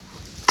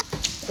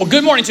Well,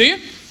 good morning to you.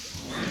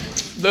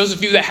 Those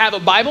of you that have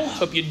a Bible,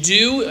 hope you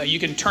do. You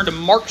can turn to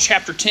Mark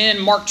chapter 10.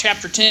 Mark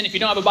chapter 10. If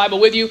you don't have a Bible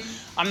with you,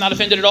 I'm not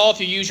offended at all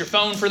if you use your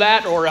phone for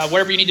that or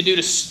whatever you need to do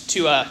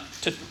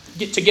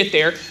to get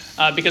there,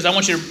 because I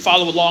want you to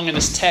follow along in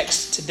this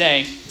text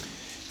today.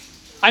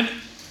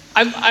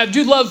 I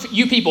do love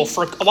you people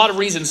for a lot of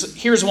reasons.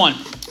 Here's one.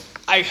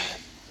 I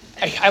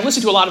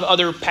listen to a lot of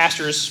other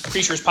pastors,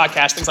 preachers,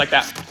 podcasts, things like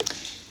that,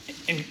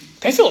 and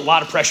they feel a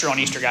lot of pressure on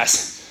Easter,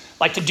 guys.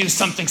 Like to do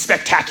something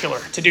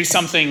spectacular, to do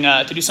something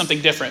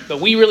different.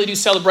 But we really do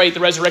celebrate the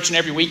resurrection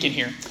every week in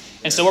here.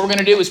 And so what we're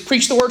going to do is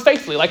preach the word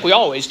faithfully, like we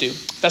always do.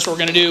 That's what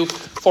we're going to do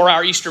for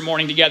our Easter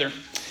morning together.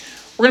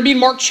 We're going to be in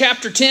Mark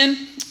chapter 10.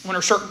 I'm going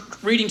to start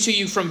reading to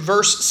you from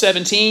verse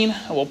 17.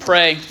 We'll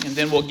pray, and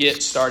then we'll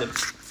get started.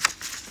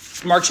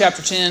 Mark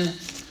chapter 10,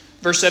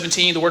 verse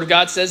 17, the word of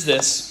God says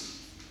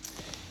this.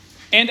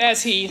 And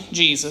as he,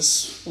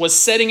 Jesus, was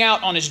setting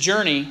out on his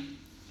journey,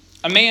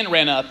 a man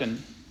ran up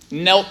and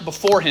knelt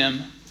before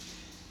him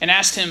and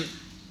asked him,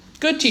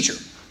 "Good teacher,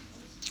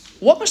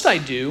 what must I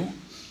do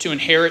to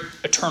inherit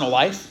eternal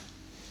life?"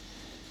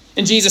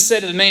 And Jesus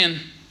said to the man,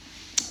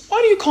 "Why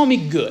do you call me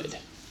good?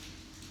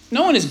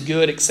 No one is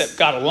good except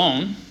God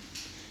alone.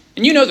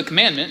 And you know the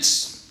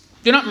commandments.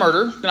 Do not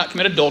murder, do not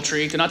commit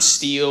adultery, do not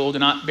steal, do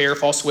not bear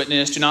false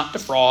witness, do not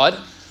defraud.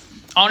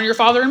 Honor your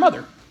father and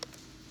mother."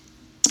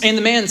 And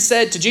the man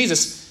said to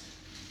Jesus,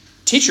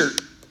 "Teacher,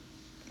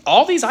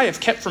 all these I have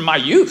kept from my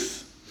youth."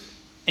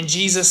 And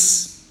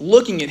Jesus,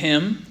 looking at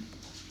him,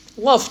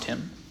 loved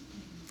him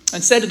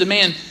and said to the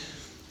man,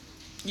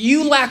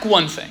 "You lack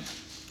one thing.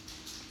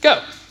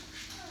 Go,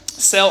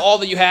 sell all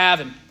that you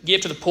have and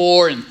give to the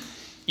poor, and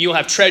you will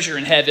have treasure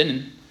in heaven,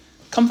 and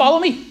come follow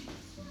me."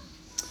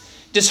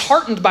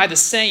 Disheartened by the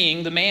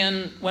saying, the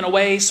man went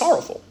away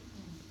sorrowful,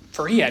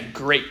 for he had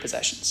great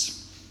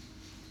possessions.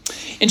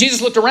 And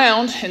Jesus looked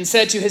around and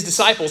said to his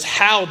disciples,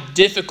 "How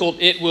difficult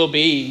it will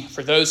be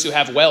for those who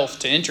have wealth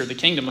to enter the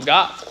kingdom of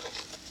God."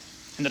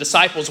 And the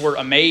disciples were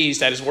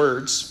amazed at his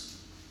words.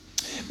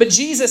 But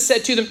Jesus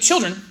said to them,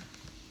 "Children,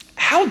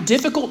 how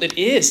difficult it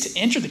is to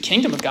enter the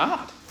kingdom of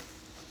God.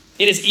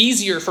 It is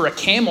easier for a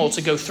camel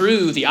to go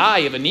through the eye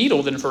of a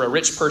needle than for a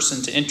rich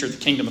person to enter the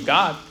kingdom of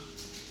God."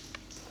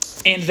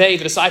 And they,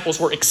 the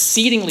disciples, were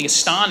exceedingly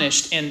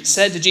astonished and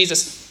said to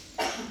Jesus,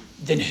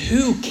 "Then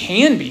who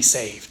can be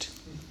saved?"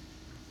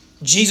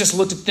 Jesus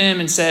looked at them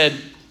and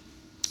said,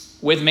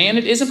 "With man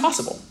it is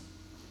impossible,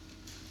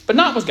 but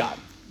not with God.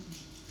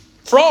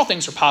 For all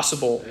things are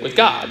possible with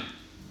God."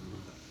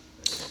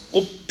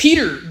 Well,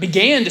 Peter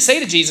began to say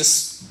to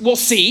Jesus, "Well,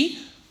 see,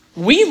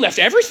 we left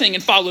everything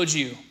and followed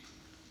you."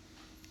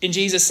 And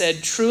Jesus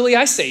said, "Truly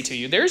I say to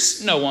you,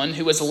 there's no one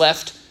who has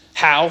left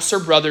house or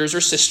brothers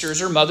or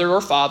sisters or mother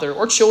or father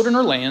or children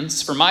or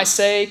lands for my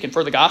sake and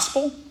for the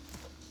gospel,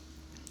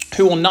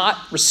 who will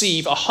not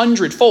receive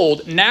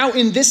 100-fold now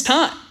in this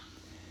time,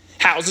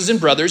 houses and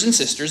brothers and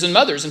sisters and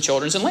mothers and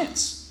children and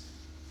lands,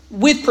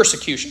 with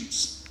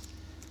persecutions.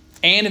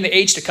 And in the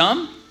age to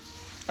come,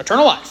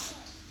 eternal life.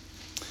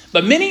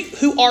 But many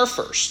who are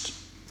first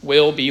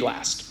will be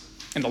last,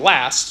 and the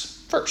last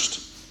first."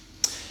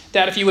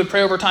 Dad, if you would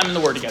pray over time in the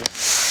Word together.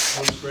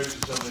 Most gracious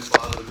Heavenly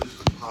Father, this is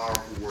a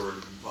powerful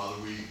word. Father,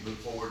 we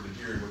look forward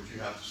to hearing what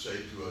you have to say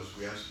to us.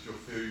 We ask that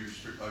you'll fill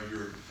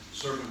your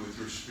servant with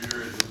your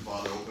Spirit, and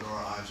Father, open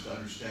our eyes to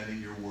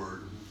understanding your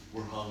word.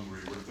 We're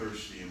hungry, we're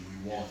thirsty, and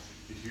we want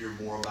to hear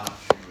more about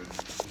you and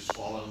just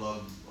fall in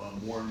love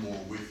more and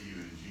more with you.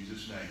 In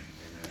Jesus' name.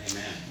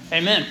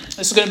 Amen.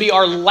 This is going to be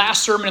our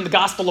last sermon in the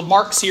Gospel of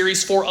Mark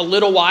series for a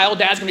little while.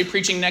 Dad's going to be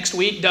preaching next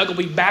week. Doug will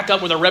be back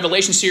up with our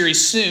Revelation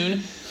series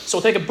soon. So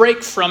we'll take a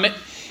break from it.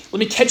 Let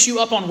me catch you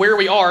up on where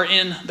we are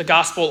in the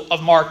Gospel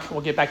of Mark.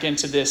 We'll get back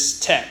into this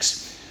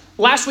text.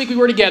 Last week we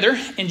were together,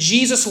 and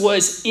Jesus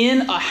was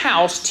in a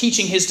house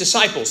teaching his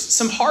disciples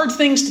some hard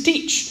things to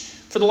teach.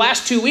 For the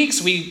last 2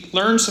 weeks, we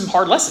learned some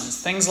hard lessons.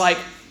 Things like,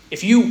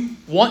 if you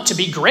want to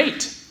be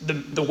great,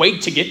 the way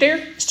to get there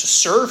is to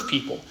serve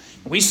people.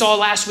 We saw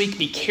last week,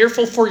 be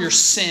careful for your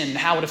sin,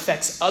 how it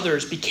affects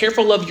others. Be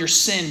careful of your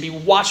sin. Be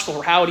watchful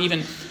for how it even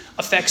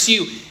affects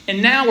you.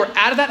 And now we're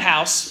out of that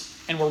house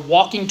and we're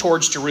walking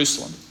towards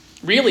Jerusalem.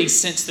 Really,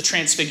 since the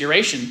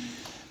Transfiguration,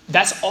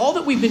 that's all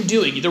that we've been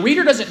doing. The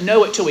reader doesn't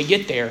know it till we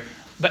get there,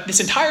 but this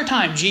entire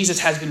time, Jesus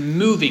has been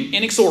moving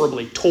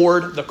inexorably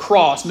toward the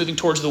cross, moving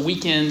towards the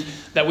weekend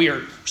that we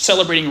are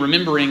celebrating,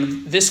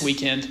 remembering this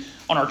weekend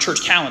on our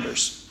church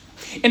calendars.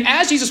 And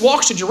as Jesus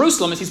walks to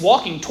Jerusalem, as he's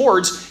walking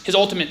towards his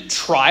ultimate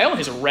trial,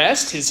 his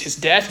arrest, his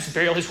death, his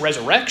burial, his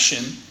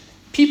resurrection,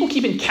 people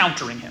keep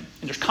encountering him.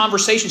 And there's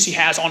conversations he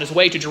has on his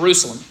way to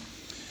Jerusalem.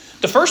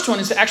 The first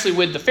one is actually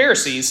with the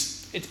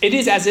Pharisees. It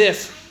is as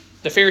if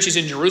the Pharisees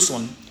in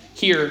Jerusalem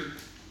hear,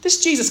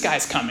 this Jesus guy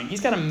is coming.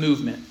 He's got a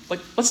movement.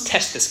 Let's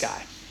test this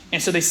guy.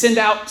 And so they send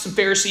out some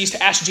Pharisees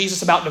to ask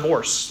Jesus about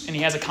divorce. And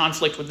he has a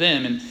conflict with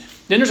them. And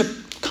then there's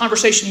a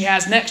conversation he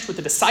has next with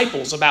the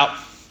disciples about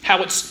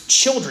how it's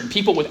children,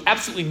 people with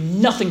absolutely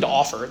nothing to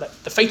offer.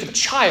 That the faith of a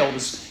child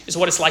is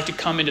what it's like to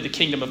come into the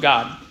kingdom of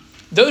God.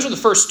 Those are the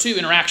first two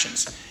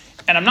interactions.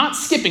 And I'm not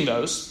skipping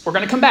those. We're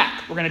going to come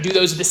back. We're going to do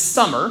those this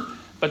summer.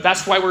 But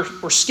that's why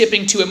we're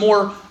skipping to a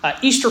more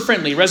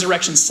Easter-friendly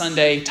Resurrection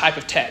Sunday type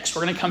of text.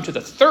 We're going to come to the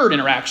third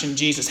interaction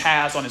Jesus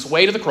has on his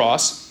way to the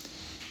cross.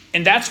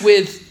 And that's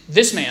with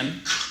this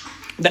man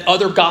that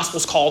other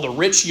Gospels call the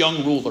rich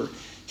young ruler.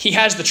 He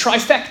has the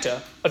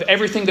trifecta of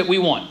everything that we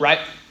want, right?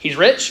 He's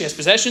rich, he has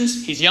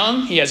possessions, he's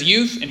young, he has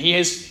youth, and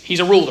he's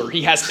a ruler.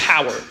 He has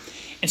power.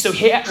 And so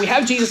we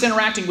have Jesus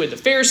interacting with the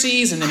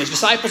Pharisees and then his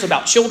disciples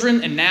about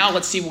children. And now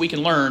let's see what we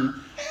can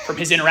learn from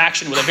his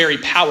interaction with a very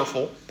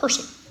powerful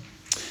person.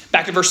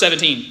 Back to verse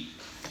 17.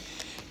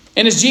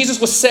 And as Jesus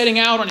was setting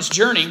out on his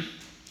journey,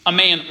 a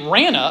man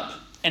ran up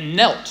and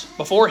knelt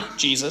before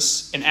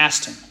Jesus and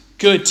asked him,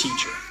 "Good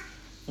teacher,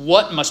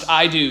 what must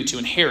I do to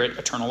inherit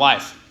eternal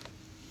life?"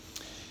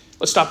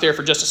 Let's stop there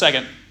for just a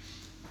second.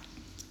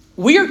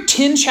 We are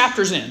 10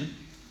 chapters in.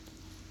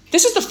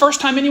 This is the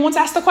first time anyone's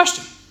asked the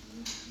question.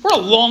 We're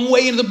a long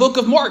way into the book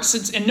of Mark,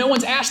 and no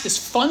one's asked this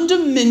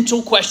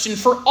fundamental question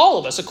for all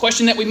of us, a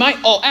question that we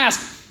might all ask.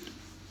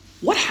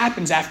 What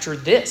happens after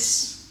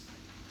this?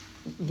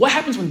 What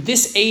happens when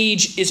this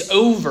age is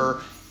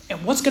over?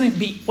 And what's going to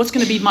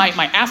be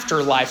my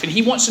afterlife? And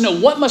he wants to know,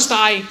 what must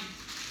I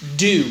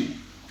do?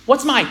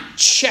 What's my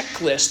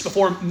checklist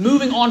before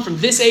moving on from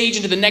this age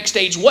into the next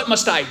age? What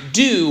must I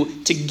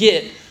do to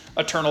get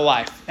eternal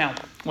life? Now,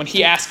 when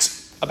he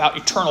asks about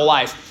eternal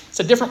life, it's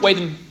a different way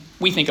than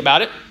we think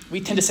about it. We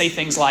tend to say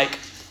things like,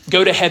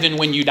 go to heaven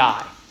when you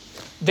die.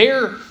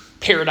 Their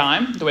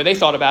paradigm, the way they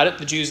thought about it,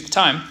 the Jews at the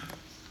time,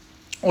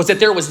 was that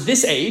there was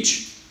this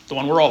age, the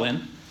one we're all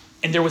in,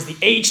 and there was the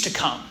age to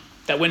come.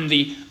 That when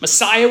the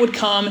Messiah would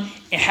come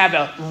and have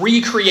a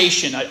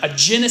recreation, a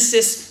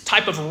Genesis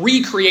type of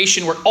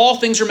recreation where all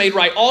things are made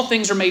right, all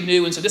things are made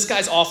new. And so this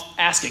guy's off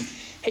asking,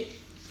 hey,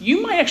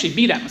 you might actually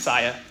be that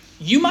Messiah.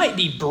 You might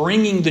be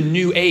bringing the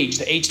new age,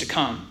 the age to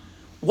come.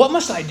 What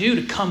must I do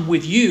to come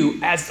with you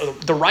as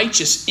the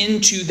righteous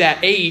into that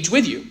age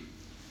with you?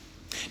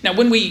 Now,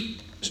 when we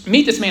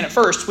meet this man at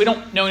first, we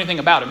don't know anything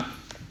about him.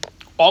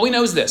 All we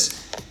know is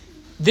this.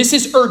 This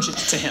is urgent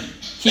to him.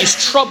 He is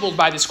troubled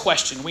by this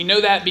question. We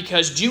know that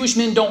because Jewish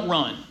men don't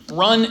run.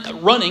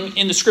 Running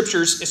in the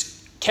scriptures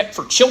is kept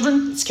for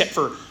children. It's kept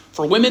for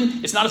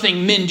women. It's not a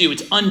thing men do.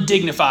 It's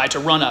undignified to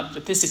run up.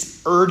 But this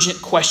is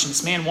urgent question.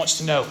 This man wants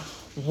to know,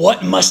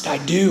 what must I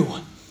do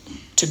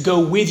to go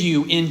with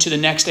you into the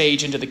next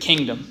age, into the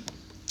kingdom?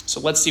 So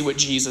let's see what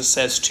Jesus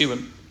says to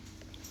him.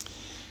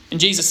 And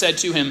Jesus said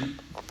to him,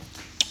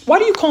 "Why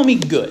do you call me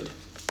good?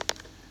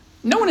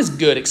 No one is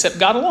good except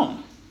God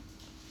alone.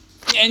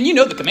 And you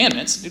know the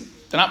commandments.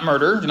 Do not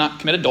murder, do not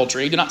commit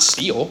adultery, do not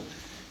steal,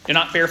 do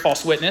not bear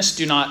false witness,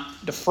 do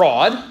not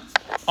defraud,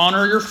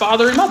 honor your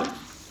father and mother."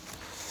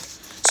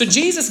 So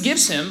Jesus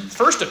gives him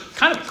first a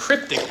kind of a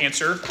cryptic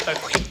answer.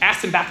 He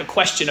asks him back a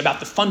question about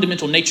the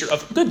fundamental nature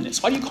of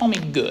goodness. Why do you call me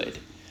good?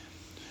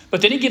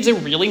 But then he gives a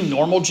really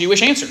normal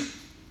Jewish answer.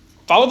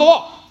 Follow the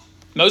law.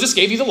 Moses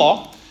gave you the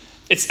law.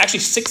 It's actually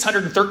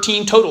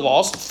 613 total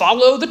laws.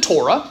 Follow the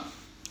Torah,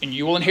 and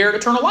you will inherit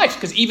eternal life.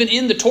 Because even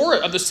in the Torah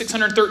of the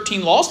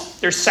 613 laws,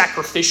 there's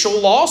sacrificial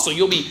law. So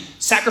you'll be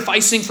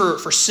sacrificing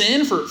for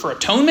sin, for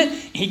atonement.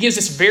 And he gives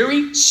this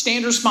very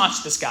standard response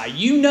to this guy.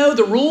 You know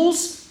the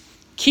rules.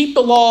 Keep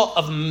the law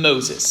of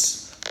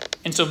Moses.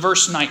 And so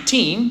verse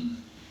 19,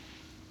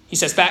 he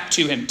says back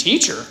to him,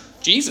 "Teacher,"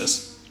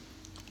 Jesus,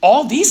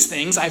 "all these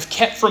things I've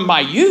kept from my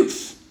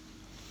youth."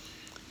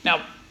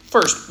 Now,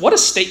 first, what a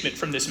statement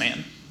from this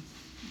man.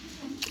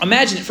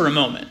 Imagine it for a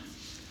moment.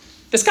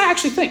 This guy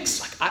actually thinks,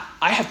 like,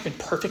 I have been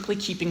perfectly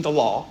keeping the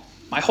law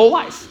my whole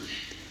life.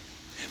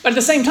 But at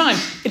the same time,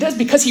 it does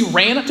because he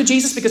ran up to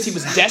Jesus, because he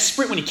was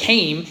desperate when he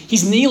came.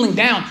 He's kneeling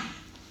down.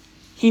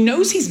 He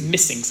knows he's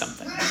missing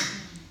something.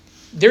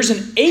 There's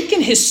an ache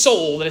in his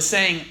soul that is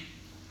saying,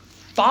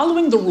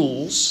 following the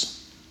rules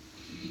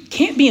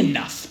can't be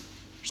enough.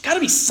 There's got to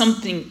be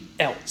something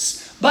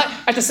else. But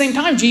at the same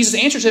time, Jesus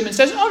answers him and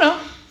says, "Oh no,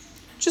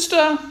 just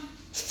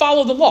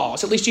follow the law."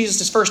 It's at least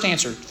Jesus' first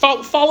answer.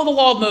 Follow the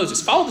law of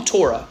Moses. Follow the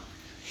Torah.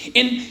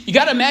 And you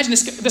got to imagine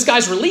this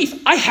guy's relief.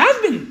 I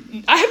have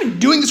been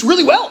doing this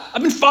really well.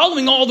 I've been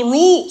following all the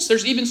rules.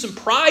 There's even some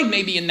pride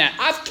maybe in that.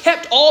 I've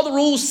kept all the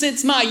rules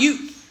since my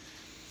youth.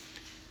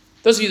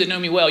 Those of you that know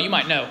me well, you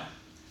might know,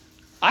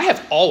 I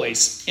have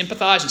always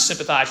empathized and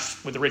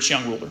sympathized with the rich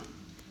young ruler.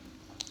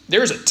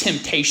 There is a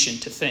temptation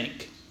to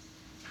think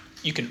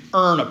you can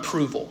earn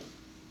approval.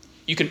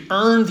 You can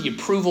earn the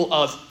approval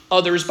of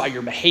others by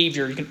your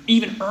behavior. You can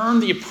even earn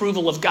the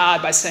approval of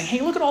God by saying,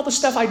 hey, look at all the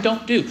stuff I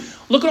don't do.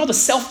 Look at all the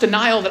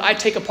self-denial that I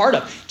take a part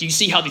of. Do you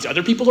see how these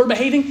other people are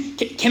behaving?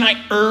 Can I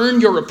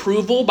earn your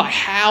approval by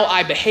how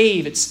I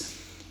behave?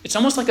 It's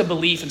almost like a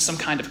belief in some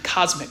kind of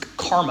cosmic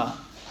karma.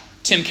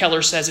 Tim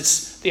Keller says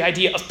it's the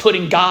idea of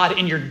putting God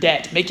in your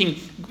debt,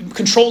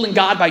 controlling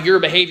God by your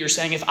behavior,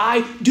 saying, if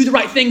I do the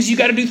right things, you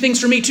got to do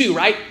things for me too,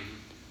 right?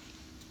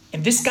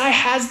 And this guy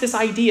has this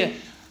idea.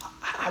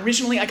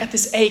 Originally, I got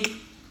this ache.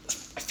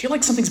 I feel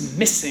like something's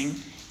missing.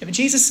 And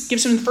Jesus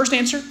gives him the first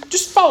answer,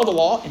 just follow the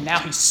law. And now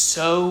he's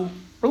so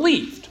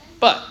relieved.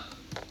 But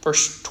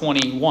verse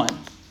 21.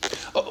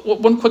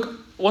 One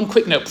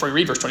quick note before we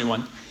read verse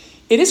 21.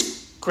 It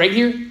is great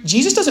here.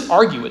 Jesus doesn't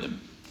argue with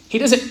him. He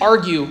doesn't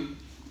argue,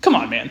 come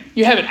on, man,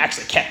 you haven't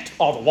actually kept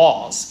all the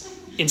laws.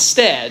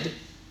 Instead,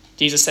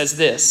 Jesus says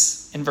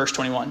this in verse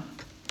 21.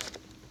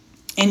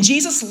 And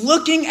Jesus,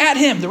 looking at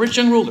him, the rich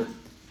young ruler,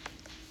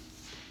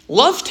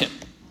 loved him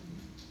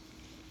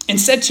and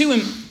said to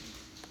him,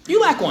 you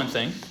lack one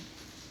thing.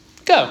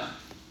 Go,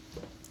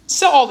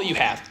 sell all that you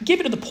have, give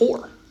it to the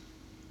poor,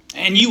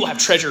 and you will have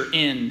treasure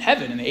in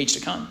heaven in the age to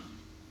come.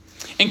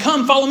 And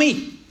come, follow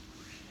me.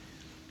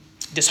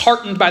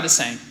 Disheartened by the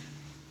saying,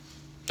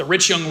 the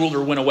rich young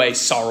ruler went away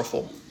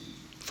sorrowful,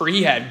 for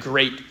he had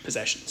great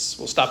possessions.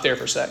 We'll stop there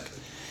for a sec.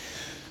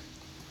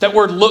 That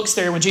word looks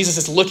there, when Jesus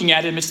is looking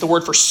at him, it's the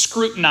word for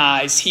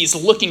scrutinize. He's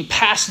looking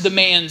past the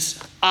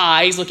man's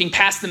eyes, looking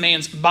past the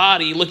man's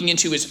body, looking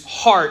into his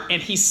heart,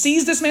 and he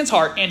sees this man's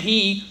heart, and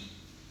he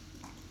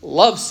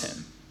loves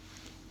him.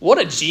 What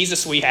a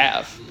Jesus we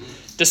have.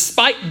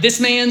 Despite this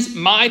man's,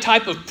 my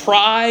type of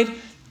pride,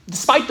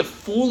 despite the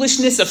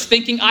foolishness of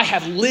thinking I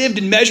have lived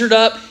and measured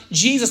up,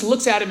 Jesus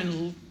looks at him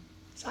and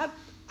says,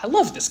 I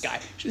love this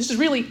guy. This is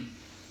really,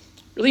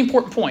 really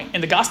important point.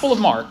 In the Gospel of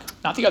Mark,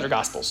 not the other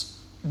Gospels,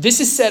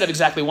 this is said of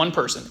exactly one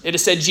person. It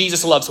is said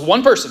Jesus loves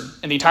one person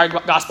in the entire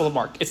Gospel of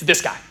Mark. It's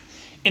this guy.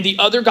 In the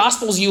other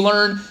Gospels, you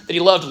learn that he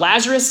loved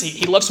Lazarus.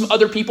 He loved some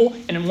other people.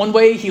 And in one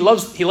way, he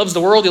loves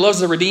the world. He loves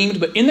the redeemed.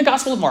 But in the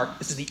Gospel of Mark,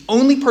 this is the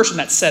only person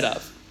that's said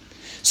of.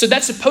 So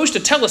that's supposed to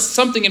tell us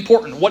something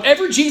important.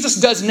 Whatever Jesus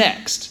does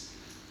next,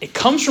 it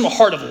comes from a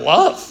heart of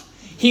love.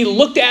 He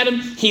looked at him.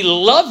 He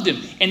loved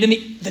him. And then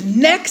the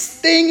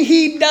next thing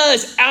he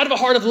does out of a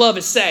heart of love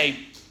is say,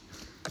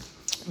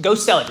 go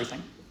sell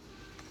everything.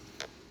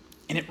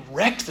 And it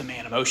wrecked the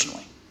man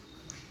emotionally.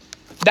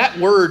 That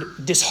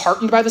word,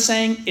 disheartened by the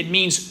saying, it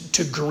means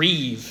to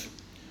grieve.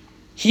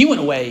 He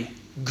went away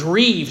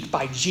grieved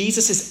by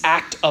Jesus'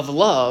 act of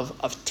love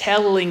of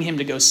telling him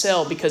to go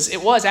sell, because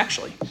it was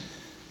actually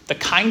the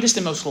kindest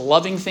and most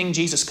loving thing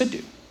Jesus could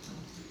do.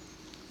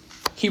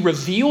 He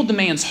revealed the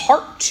man's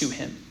heart to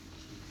him.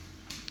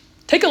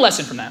 Take a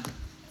lesson from that.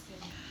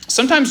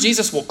 Sometimes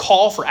Jesus will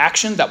call for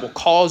action that will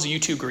cause you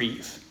to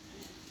grieve.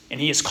 And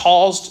he has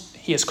called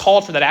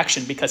for that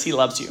action because he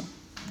loves you.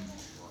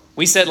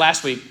 We said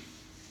last week,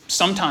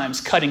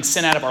 sometimes cutting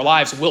sin out of our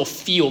lives will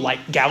feel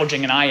like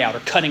gouging an eye out or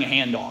cutting a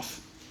hand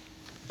off.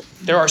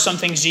 There are some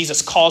things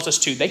Jesus calls us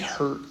to. They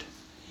hurt.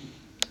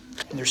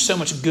 And there's so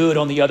much good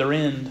on the other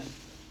end.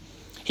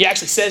 He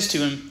actually says to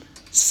him,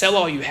 sell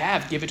all you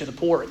have, give it to the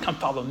poor, and come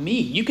follow me.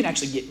 You can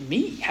actually get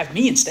me, have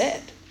me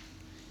instead.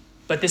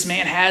 But this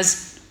man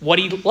has what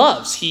he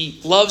loves.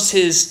 He loves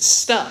his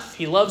stuff.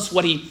 He loves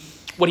what he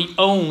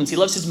owns. He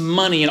loves his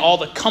money and all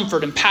the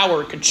comfort and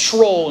power and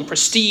control and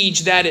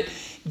prestige that it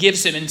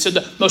gives him. And so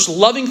the most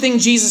loving thing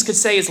Jesus could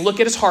say is look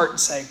at his heart and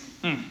say,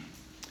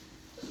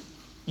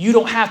 you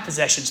don't have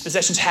possessions.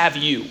 Possessions have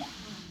you.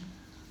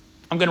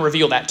 I'm going to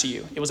reveal that to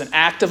you. It was an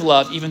act of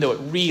love, even though it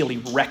really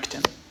wrecked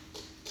him.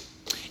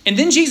 And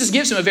then Jesus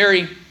gives him a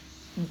very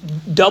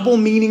double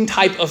meaning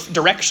type of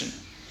direction.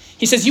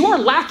 He says, you are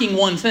lacking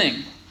one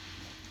thing.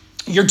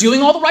 You're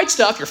doing all the right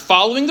stuff. You're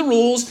following the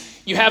rules.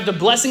 You have the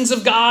blessings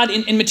of God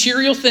in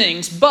material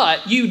things,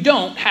 but you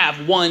don't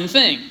have one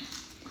thing.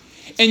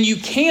 And you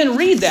can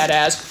read that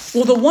as,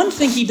 well, the one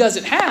thing he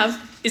doesn't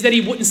have is that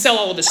he wouldn't sell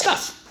all of this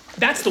stuff.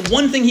 That's the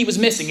one thing he was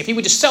missing. If he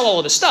would just sell all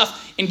of this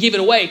stuff and give it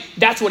away,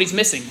 that's what he's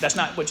missing. That's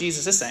not what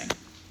Jesus is saying.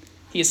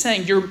 He is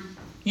saying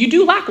you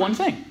do lack one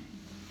thing.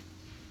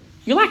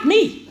 You lack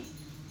me.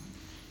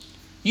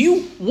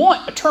 You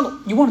want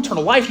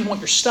eternal life. You want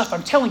your stuff.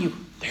 I'm telling you,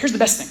 here's the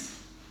best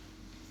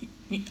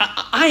thing.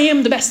 I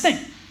am the best thing.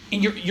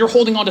 And you're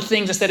holding on to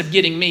things instead of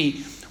getting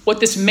me. What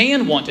this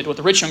man wanted, what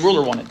the rich young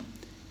ruler wanted,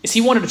 is he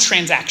wanted a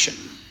transaction.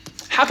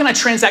 How can I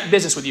transact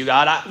business with you,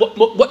 God?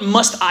 What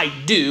must I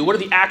do? What are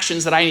the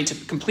actions that I need to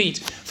complete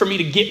for me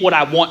to get what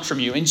I want from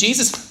you? And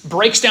Jesus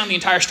breaks down the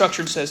entire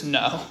structure and says,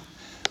 no,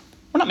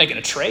 we're not making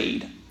a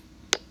trade.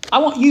 I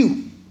want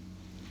you.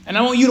 And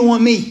I want you to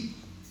want me.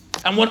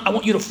 I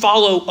want you to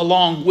follow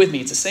along with me.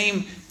 It's the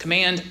same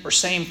command or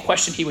same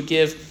question he would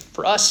give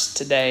for us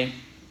today.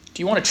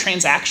 Do you want a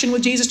transaction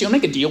with Jesus? Do you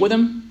want to make a deal with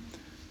him?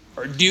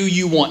 Or do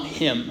you want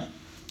him?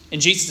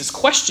 And Jesus'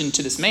 question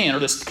to this man, or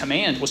this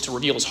command, was to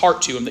reveal his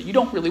heart to him that you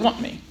don't really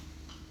want me.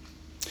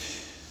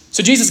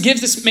 So Jesus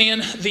gives this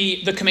man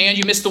the command,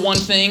 you missed the one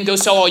thing, go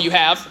sell all you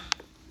have.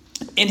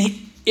 And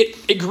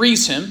it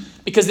grieves him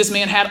because this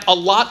man had a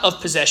lot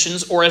of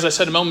possessions, or as I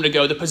said a moment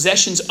ago, the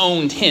possessions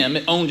owned him,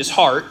 it owned his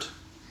heart.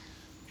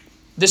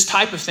 This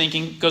type of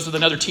thinking goes with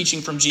another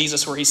teaching from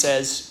Jesus where he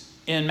says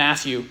in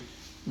Matthew,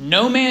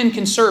 no man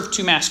can serve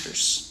two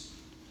masters.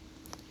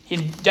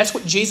 That's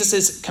what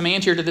Jesus'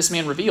 command here to this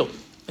man revealed.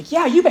 Like,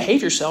 yeah, you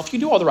behave yourself, you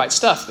do all the right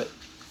stuff, but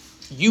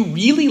you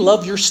really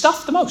love your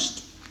stuff the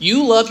most.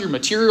 You love your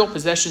material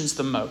possessions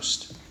the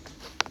most.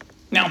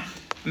 Now,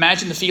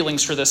 imagine the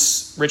feelings for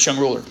this rich young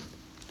ruler.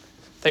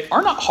 They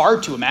are not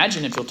hard to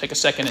imagine if you'll take a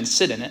second and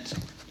sit in it.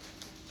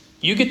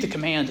 You get the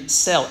command,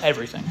 sell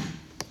everything.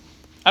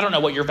 I don't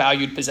know what your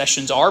valued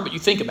possessions are, but you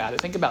think about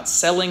it. Think about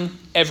selling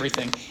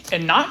everything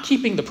and not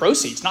keeping the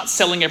proceeds, not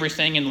selling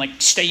everything and like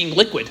staying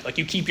liquid, like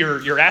you keep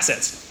your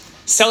assets.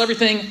 Sell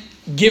everything,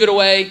 give it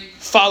away,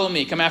 follow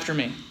me, come after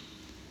me.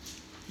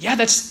 Yeah,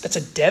 that's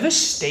a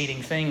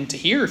devastating thing to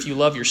hear if you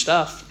love your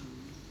stuff.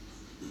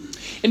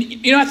 And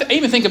I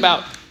even think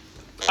about,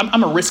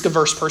 I'm a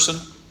risk-averse person,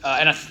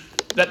 and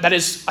that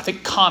is, I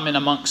think, common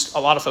amongst a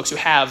lot of folks who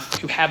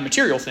have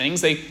material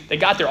things. They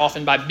got there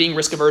often by being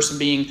risk-averse and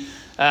being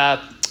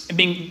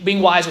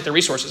wise with their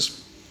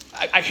resources.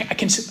 I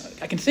can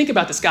think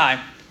about this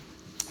guy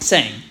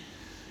saying,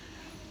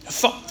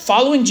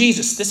 following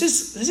Jesus, this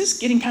is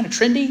getting kind of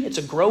trendy. It's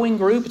a growing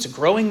group. It's a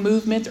growing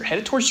movement. They're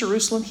headed towards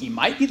Jerusalem. He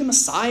might be the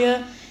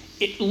Messiah.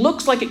 It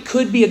looks like it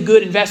could be a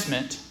good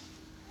investment.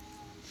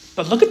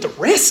 But look at the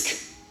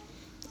risk.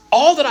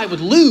 All that I would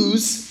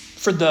lose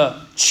for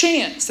the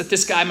chance that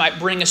this guy might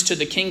bring us to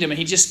the kingdom, and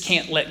he just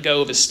can't let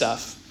go of his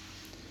stuff.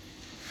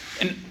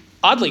 And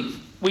oddly,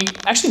 we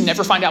actually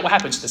never find out what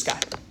happens to this guy.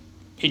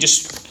 He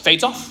just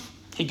fades off.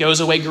 He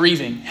goes away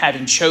grieving,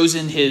 having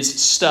chosen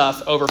his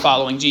stuff over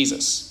following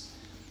Jesus.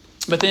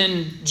 But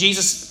then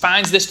Jesus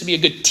finds this to be a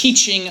good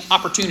teaching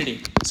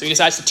opportunity. So he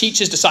decides to teach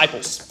his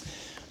disciples.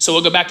 So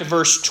we'll go back to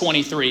verse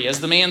 23.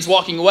 As the man's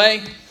walking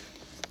away,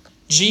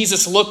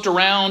 Jesus looked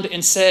around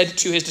and said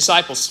to his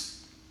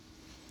disciples,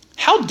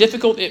 "How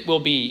difficult it will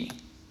be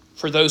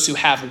for those who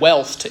have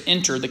wealth to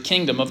enter the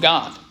kingdom of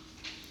God."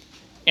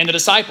 And the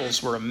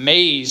disciples were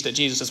amazed at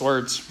Jesus'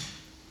 words.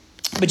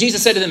 But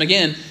Jesus said to them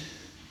again,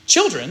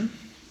 "Children,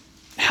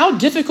 how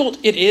difficult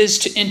it is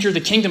to enter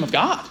the kingdom of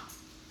God.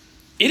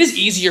 It is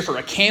easier for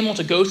a camel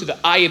to go through the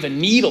eye of a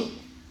needle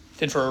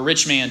than for a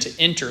rich man to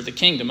enter the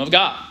kingdom of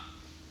God."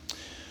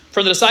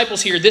 For the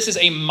disciples here, this is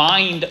a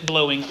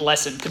mind-blowing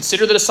lesson.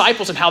 Consider the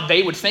disciples and how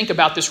they would think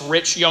about this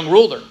rich young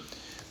ruler.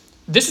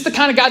 This is the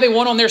kind of guy they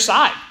want on their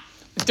side.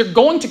 If they're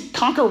going to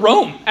conquer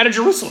Rome out of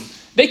Jerusalem,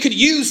 they could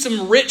use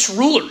some rich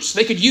rulers.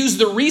 They could use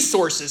the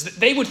resources.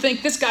 They would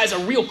think this guy's a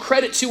real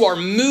credit to our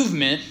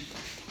movement.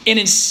 And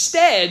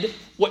instead,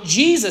 what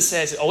Jesus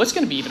says, it's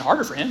going to be even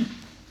harder for him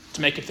to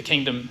make it to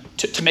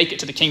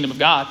the kingdom of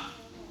God.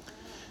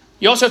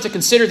 You also have to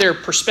consider their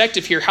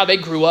perspective here, how they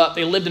grew up.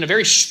 They lived in a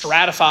very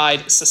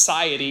stratified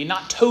society,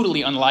 not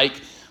totally unlike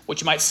what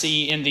you might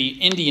see in the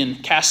Indian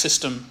caste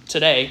system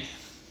today.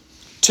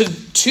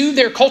 To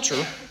their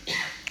culture,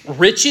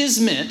 riches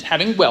meant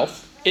having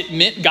wealth. It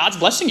meant God's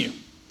blessing you.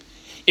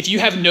 If you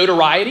have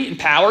notoriety and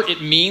power,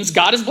 it means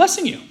God is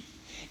blessing you.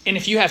 And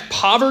if you have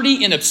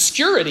poverty and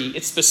obscurity,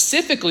 it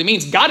specifically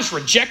means God is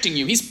rejecting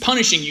you. He's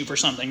punishing you for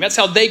something. That's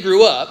how they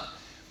grew up.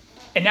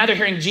 And now they're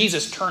hearing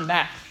Jesus turn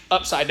that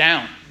upside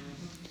down.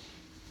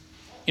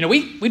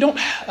 We don't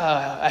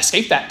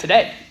escape that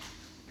today.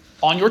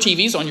 On your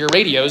TVs, on your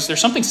radios,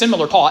 there's something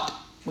similar taught.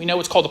 We know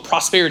it's called the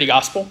prosperity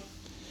gospel.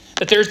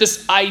 That there's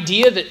this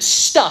idea that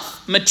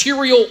stuff,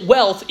 material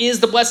wealth, is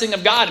the blessing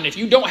of God. And if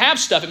you don't have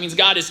stuff, it means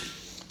God is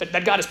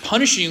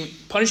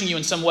punishing you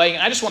in some way.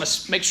 And I just want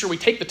to make sure we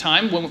take the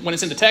time when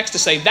it's in the text to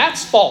say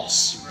that's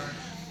false.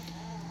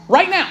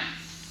 Right now,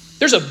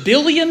 there's 1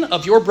 billion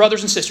of your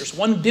brothers and sisters,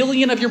 1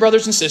 billion of your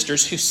brothers and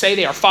sisters who say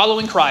they are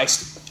following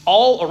Christ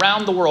all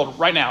around the world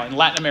right now, in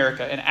Latin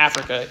America, in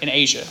Africa, in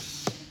Asia.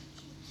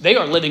 They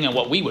are living in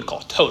what we would call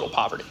total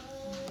poverty.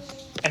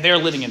 And they're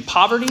living in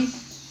poverty,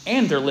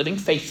 and they're living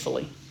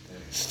faithfully.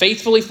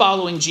 Faithfully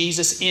following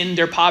Jesus in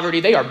their poverty.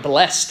 They are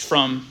blessed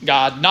from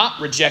God,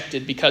 not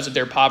rejected because of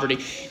their poverty.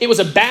 It was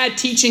a bad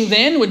teaching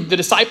then when the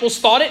disciples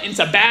thought it. It's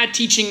a bad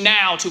teaching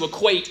now to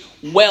equate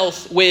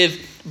wealth with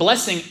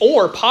blessing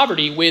or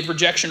poverty with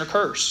rejection or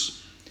curse.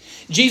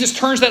 Jesus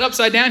turns that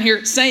upside down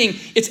here, saying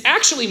it's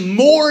actually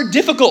more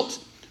difficult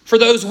for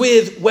those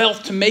with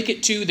wealth to make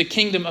it to the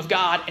kingdom of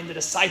God, and the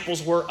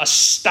disciples were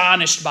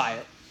astonished by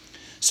it.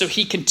 So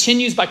he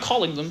continues by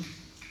calling them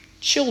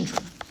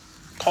children,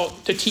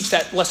 to teach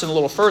that lesson a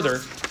little further,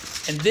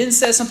 and then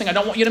says something I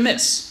don't want you to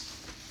miss.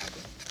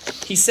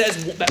 He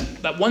says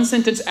that one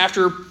sentence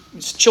after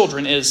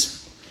children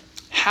is,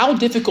 how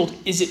difficult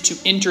is it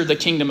to enter the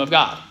kingdom of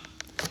God?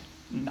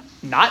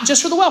 Not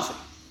just for the wealthy.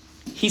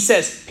 He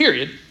says,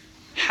 period,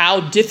 how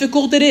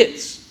difficult it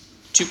is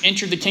to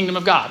enter the kingdom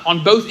of God.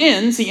 On both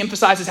ends, he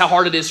emphasizes how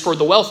hard it is for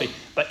the wealthy.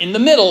 But in the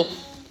middle,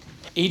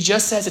 he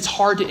just says it's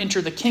hard to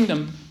enter the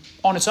kingdom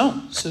on its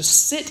own. So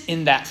sit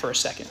in that for a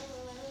second.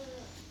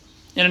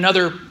 In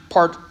another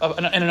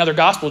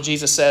gospel,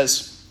 Jesus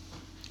says,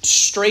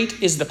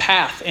 straight is the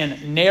path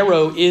and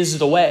narrow is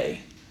the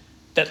way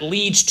that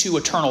leads to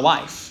eternal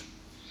life.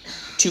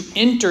 To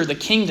enter the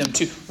kingdom,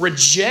 to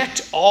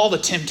reject all the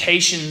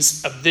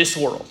temptations of this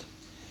world,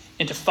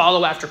 and to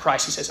follow after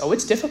Christ, he says,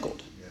 it's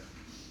difficult. Yeah.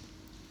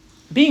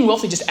 Being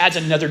wealthy just adds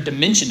another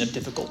dimension of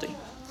difficulty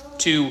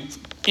to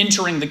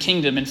entering the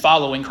kingdom and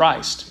following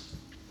Christ.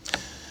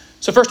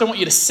 So first, I want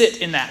you to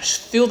sit in that,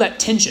 feel that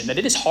tension, that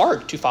it is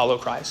hard to follow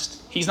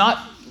Christ. He's not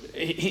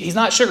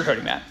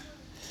sugarcoating that.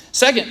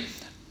 Second,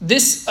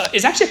 this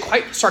is actually a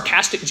quite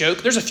sarcastic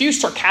joke. There's a few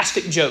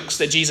sarcastic jokes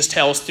that Jesus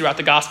tells throughout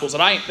the Gospels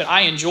that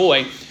I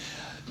enjoy.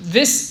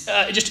 this,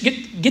 just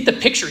get the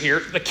picture here.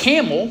 The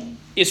camel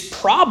is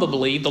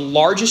probably the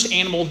largest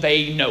animal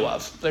they know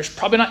of. There's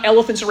probably not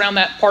elephants around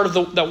that part of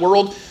the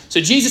world.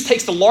 So Jesus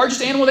takes the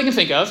largest animal they can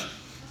think of,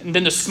 and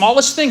then the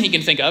smallest thing he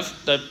can think of,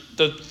 the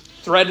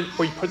thread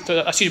where you put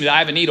the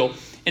eye of a needle,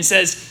 and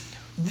says,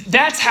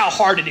 that's how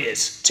hard it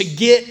is to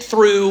get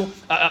through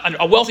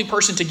a wealthy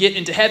person to get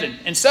into heaven.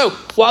 And so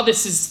while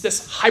this is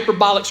this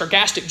hyperbolic,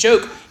 sarcastic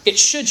joke, it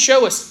should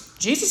show us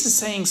Jesus is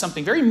saying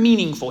something very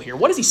meaningful here.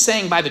 What is he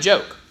saying by the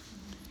joke?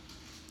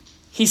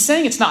 He's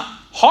saying it's not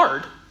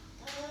hard.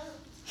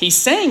 He's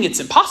saying it's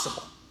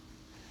impossible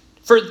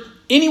for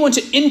anyone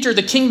to enter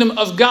the kingdom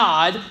of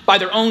God by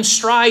their own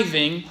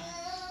striving.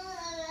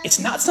 It's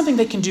not something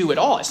they can do at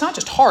all. It's not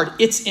just hard,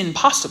 it's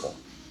impossible.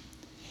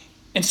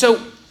 And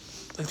so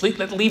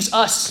that leaves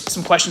us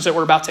some questions that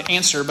we're about to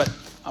answer, but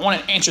I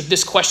want to answer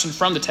this question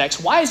from the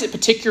text. Why is it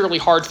particularly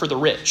hard for the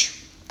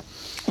rich?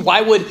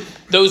 Why would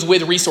those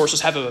with resources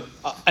have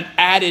an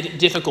added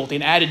difficulty,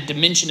 an added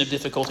dimension of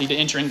difficulty to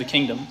entering the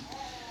kingdom?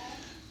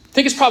 I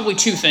think it's probably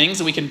two things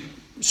that we can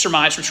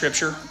surmise from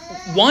Scripture.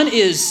 One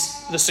is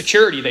the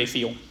security they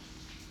feel.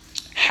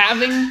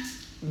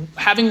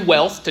 Having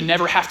wealth to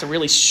never have to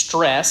really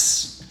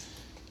stress,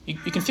 you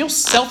can feel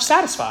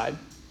self-satisfied.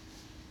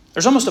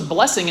 There's almost a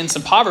blessing in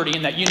some poverty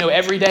in that you know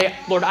every day,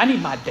 Lord, I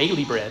need my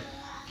daily bread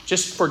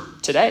just for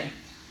today.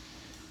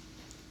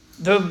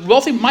 The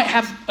wealthy might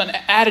have an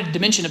added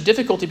dimension of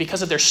difficulty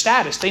because of their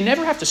status. They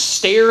never have to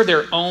stare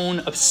their own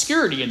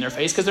obscurity in their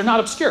face because they're not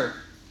obscure.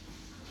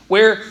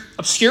 Where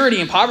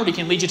obscurity and poverty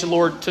can lead you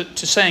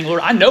to saying,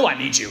 Lord, I know I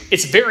need you.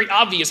 It's very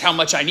obvious how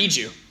much I need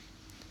you.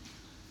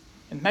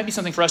 And it might be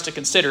something for us to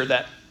consider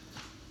that,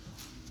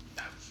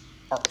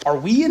 are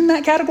we in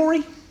that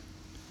category?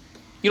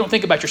 You don't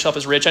think about yourself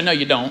as rich. I know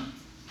you don't.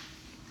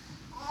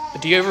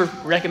 But do you ever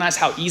recognize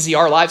how easy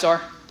our lives are?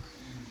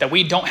 That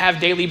we don't have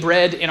daily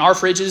bread in our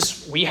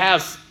fridges. We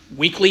have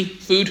weekly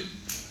food.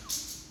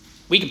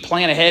 We can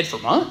plan ahead for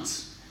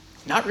months.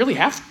 Not really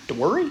have to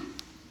worry.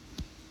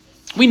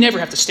 We never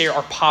have to stare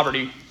our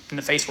poverty in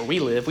the face where we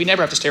live. We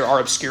never have to stare our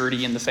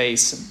obscurity in the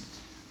face. And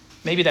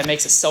maybe that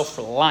makes us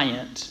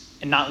self-reliant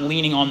and not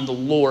leaning on the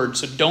Lord.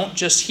 So don't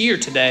just hear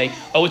today,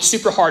 oh, it's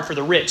super hard for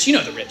the rich. You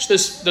know the rich.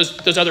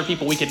 Those other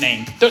people we could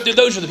name.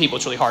 Those are the people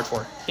it's really hard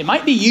for. It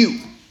might be you.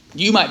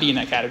 You might be in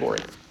that category.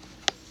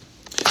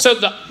 So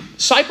the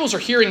disciples are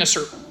hearing a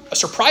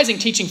surprising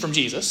teaching from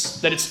Jesus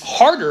that it's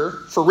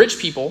harder for rich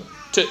people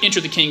to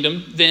enter the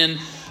kingdom than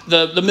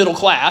the middle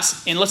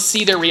class. And let's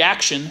see their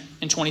reaction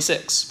in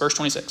verse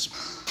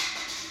 26.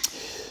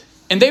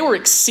 And they were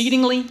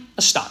exceedingly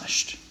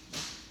astonished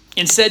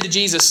and said to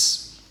Jesus,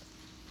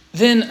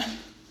 then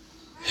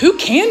who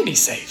can be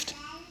saved?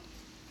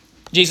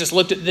 Jesus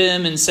looked at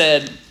them and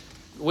said,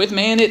 with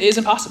man it is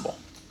impossible,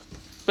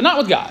 but not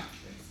with God.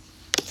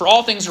 For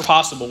all things are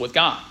possible with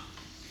God.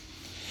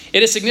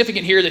 It is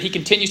significant here that he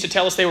continues to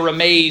tell us they were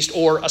amazed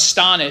or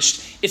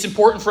astonished. It's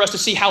important for us to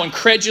see how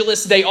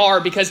incredulous they are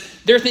because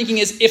their thinking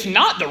is, if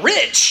not the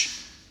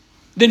rich,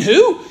 then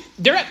who?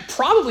 They're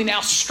probably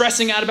now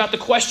stressing out about the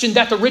question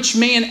that the rich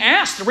man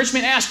asked. The rich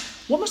man asked,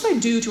 what must I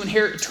do to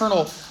inherit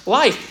eternal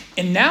life?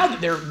 And now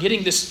that they're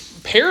getting this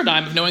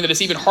paradigm of knowing that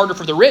it's even harder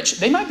for the rich,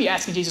 they might be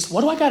asking Jesus,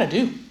 what do I got to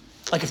do?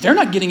 Like if they're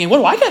not getting in, what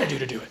do I got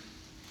to do it?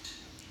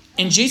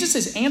 And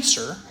Jesus'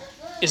 answer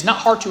is not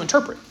hard to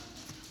interpret.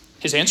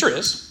 His answer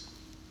is,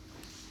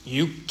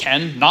 you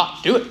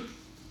cannot do it.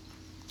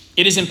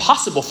 It is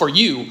impossible for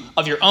you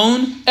of your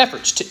own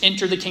efforts to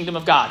enter the kingdom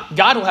of God.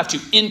 God will have to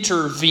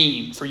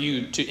intervene for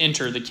you to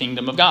enter the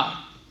kingdom of God.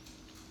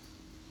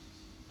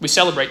 We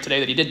celebrate today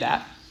that he did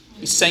that.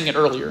 We sang it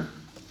earlier.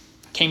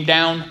 Came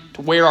down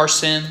to wear our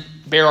sin,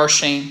 bear our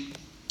shame.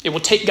 It will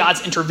take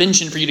God's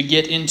intervention for you to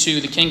get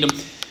into the kingdom.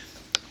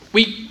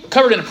 We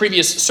covered in a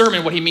previous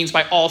sermon what he means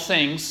by all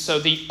things. So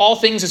the all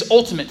things is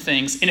ultimate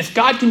things. And if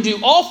God can do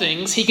all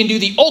things, he can do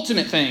the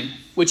ultimate thing,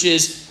 which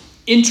is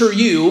enter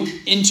you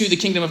into the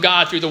kingdom of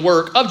God through the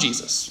work of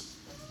Jesus.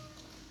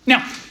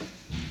 Now,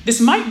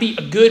 this might be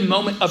a good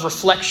moment of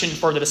reflection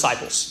for the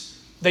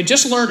disciples. They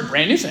just learned a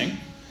brand new thing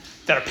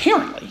that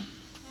apparently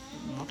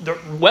the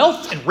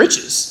wealth and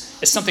riches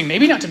is something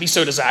maybe not to be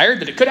so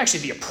desired, that it could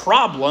actually be a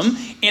problem,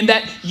 and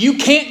that you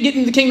can't get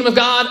into the kingdom of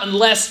God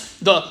unless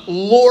the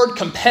Lord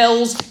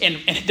compels and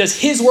does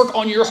his work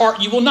on your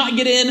heart. You will not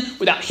get in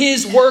without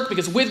his work,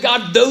 because with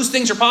God, those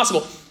things are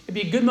possible. It'd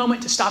be a good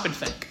moment to stop and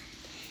think.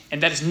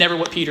 And that is never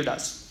what Peter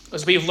does.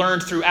 As we have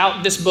learned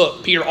throughout this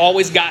book, Peter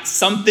always got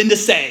something to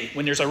say.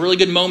 When there's a really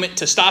good moment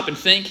to stop and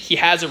think, he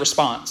has a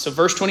response. So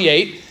verse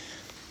 28,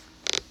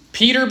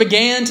 Peter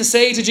began to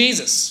say to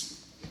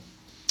Jesus,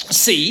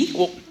 see,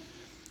 well,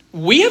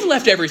 we have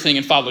left everything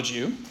and followed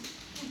you.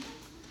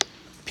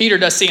 Peter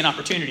does see an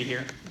opportunity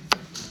here.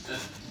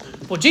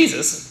 Well,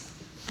 Jesus,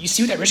 you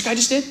see what that rich guy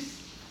just did?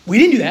 We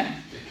didn't do that.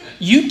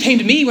 You came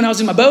to me when I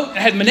was in my boat and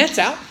I had my nets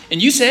out,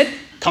 and you said,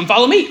 come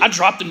follow me. I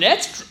dropped the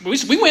nets.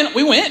 We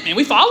went, and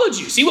we followed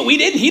you. See what we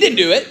did? He didn't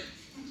do it.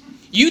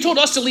 You told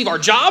us to leave our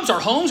jobs, our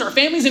homes, our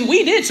families, and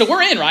we did. So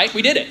we're in, right?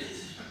 We did it.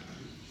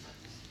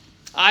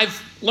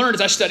 I've learned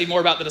as I studied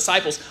more about the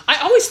disciples,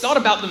 I always thought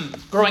about them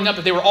growing up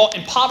that they were all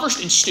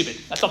impoverished and stupid.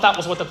 I thought that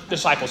was what the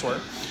disciples were.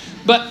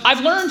 But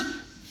I've learned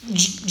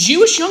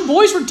Jewish young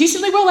boys were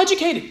decently well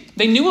educated.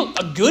 They knew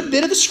a good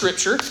bit of the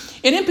scripture.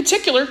 And in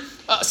particular,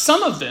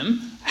 some of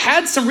them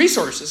had some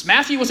resources.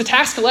 Matthew was a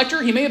tax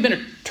collector. He may have been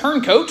a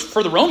turncoat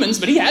for the Romans,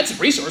 but he had some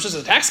resources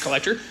as a tax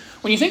collector.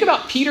 When you think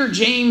about Peter,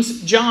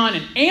 James, John,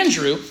 and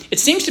Andrew, it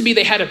seems to be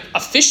they had a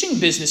fishing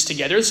business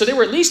together, so they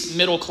were at least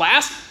middle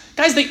class.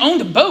 Guys, they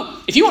owned a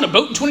boat. If you own a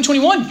boat in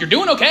 2021, you're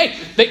doing okay.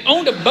 They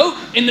owned a boat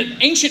in the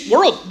ancient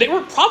world. They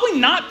were probably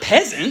not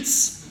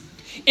peasants.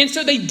 And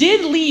so they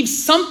did leave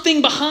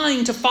something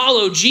behind to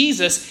follow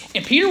Jesus.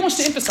 And Peter wants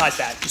to emphasize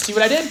that. You see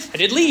what I did? I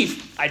did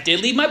leave. I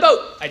did leave my boat.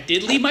 I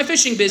did leave my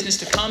fishing business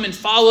to come and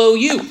follow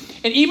you.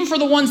 And even for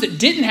the ones that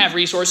didn't have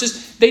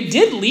resources, they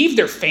did leave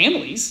their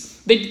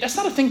families. That's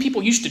not a thing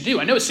people used to do.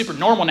 I know it's super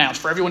normal now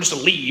for everyone just to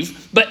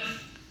leave. But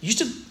you used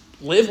to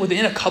live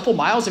within a couple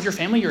miles of your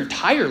family your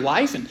entire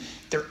life. And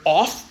they're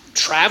off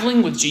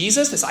traveling with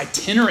Jesus, this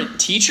itinerant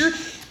teacher.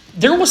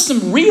 There was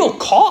some real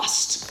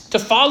cost to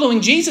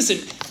following Jesus.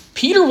 And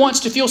Peter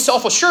wants to feel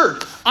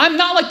self-assured. I'm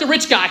not like the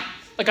rich guy.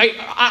 Like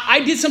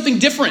I did something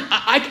different.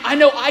 I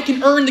know I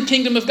can earn the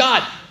kingdom of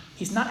God.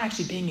 He's not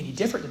actually being any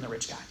different than the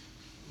rich guy.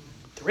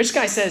 The rich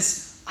guy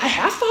says, I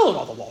have followed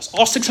all the laws,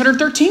 all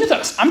 613 of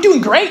those. I'm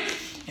doing great.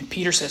 And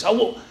Peter says, oh,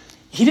 well,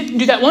 he didn't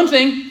do that one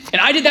thing,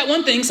 and I did that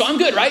one thing, so I'm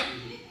good, right?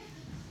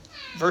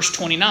 Verse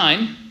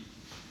 29,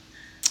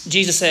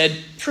 Jesus said,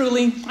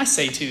 truly, I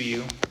say to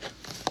you,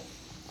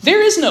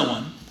 there is no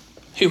one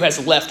who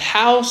has left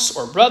house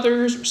or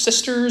brothers or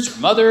sisters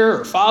or mother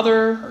or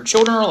father or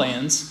children or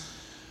lands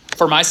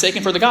for my sake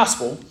and for the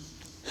gospel,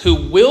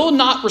 who will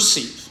not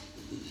receive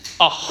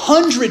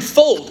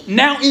 100-fold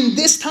now in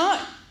this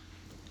time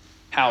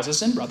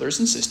houses and brothers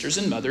and sisters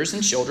and mothers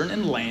and children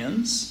and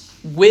lands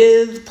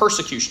with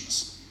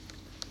persecutions.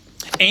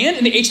 And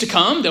in the age to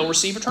come, they'll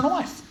receive eternal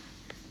life.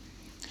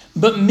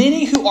 But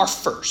many who are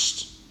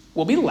first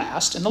will be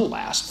last, and the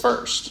last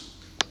first.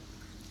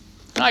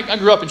 And I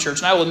grew up in church,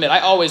 and I will admit,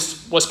 I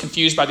always was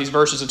confused by these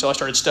verses until I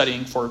started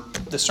studying for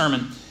this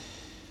sermon.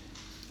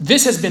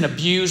 This has been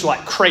abused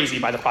like crazy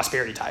by the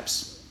prosperity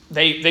types.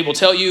 They will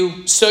tell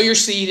you, sow your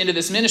seed into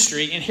this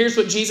ministry, and here's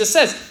what Jesus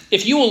says.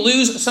 If you will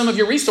lose some of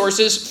your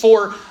resources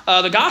for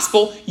the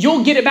gospel,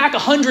 you'll get it back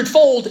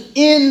 100-fold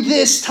in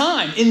this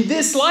time. In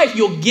this life,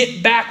 you'll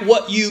get back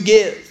what you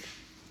give.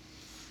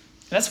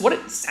 And that's what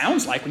it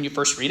sounds like when you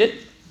first read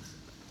it.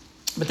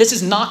 But this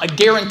is not a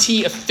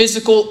guarantee of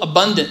physical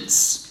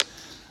abundance.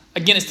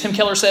 Again, as Tim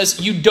Keller says,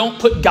 you don't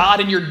put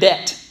God in your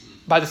debt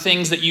by the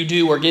things that you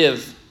do or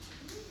give.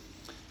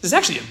 This is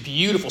actually a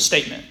beautiful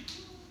statement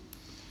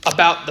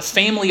about the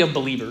family of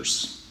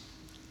believers.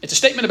 It's a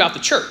statement about the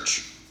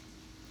church.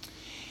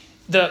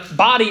 The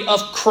body of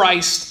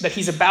Christ that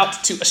he's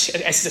about to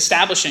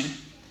establishing.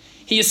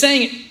 He is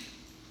saying,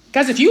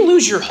 guys, if you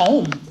lose your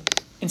home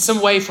in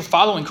some way for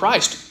following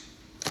Christ,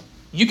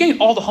 you gain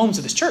all the homes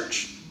of this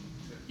church.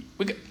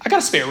 I got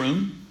a spare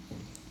room.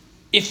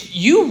 If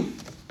you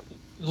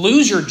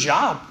lose your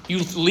job, you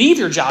leave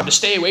your job to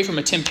stay away from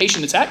a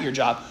temptation that's at your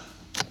job,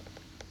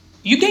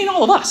 you gain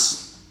all of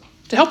us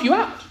to help you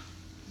out.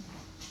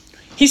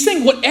 He's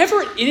saying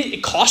whatever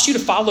it costs you to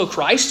follow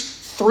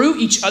Christ through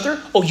each other,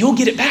 you'll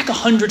get it back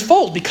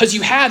 100-fold because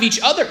you have each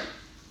other.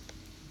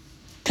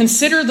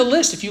 Consider the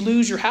list. If you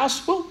lose your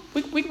house, well,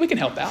 we can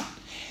help out.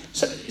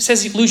 So it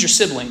says you lose your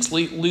siblings,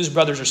 lose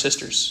brothers or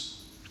sisters.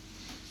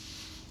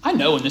 I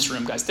know in this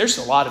room, guys, there's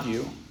a lot of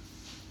you.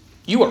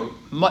 You are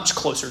much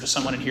closer to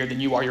someone in here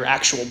than you are your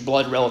actual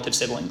blood relative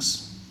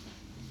siblings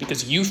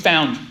because you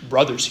found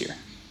brothers here.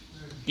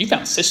 You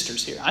found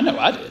sisters here. I know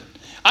I did.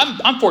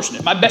 I'm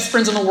fortunate. My best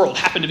friends in the world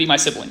happen to be my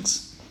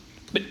siblings.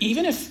 But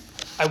even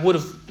if I would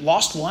have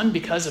lost one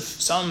because of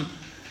some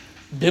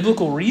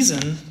biblical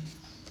reason,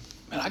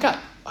 man, I got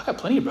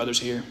plenty of brothers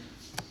here.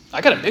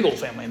 I got a big old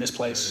family in this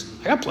place.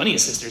 I got plenty of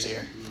sisters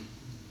here.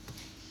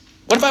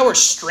 What if I were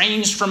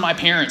estranged from my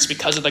parents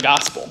because of the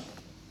gospel?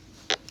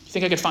 You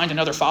think I could find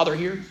another father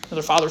here?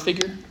 Another father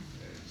figure?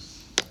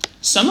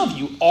 Some of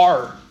you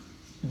are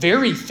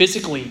very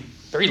physically,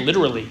 very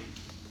literally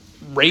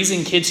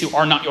raising kids who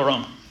are not your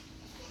own.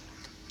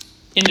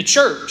 In the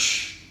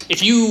church,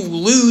 if you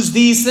lose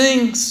these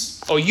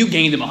things, you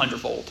gain them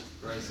 100-fold.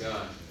 Praise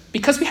God.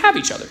 Because we have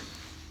each other.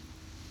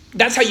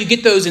 That's how you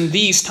get those in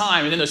these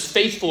times. And then those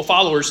faithful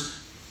followers,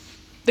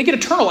 they get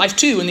eternal life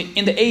too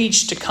in the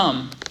age to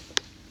come.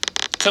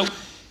 So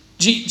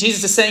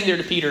Jesus is saying there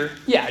to Peter,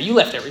 yeah, you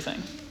left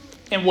everything.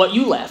 And what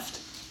you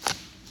left,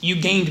 you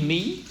gained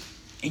me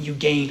and you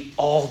gained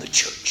all the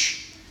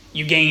church.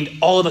 You gained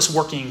all of us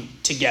working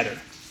together.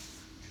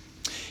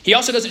 He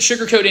also doesn't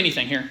sugarcoat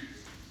anything here.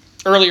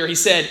 Earlier he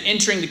said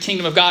entering the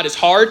kingdom of God is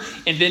hard,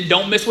 and then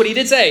don't miss what he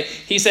did say.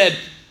 He said,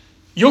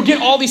 you'll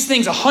get all these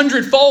things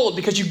 100-fold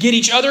because you get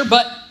each other,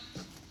 but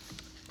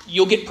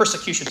you'll get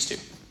persecutions too.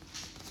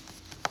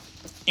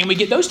 And we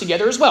get those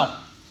together as well.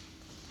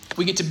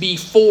 We get to be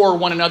for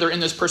one another in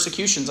those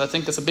persecutions. I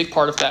think that's a big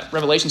part of that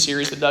Revelation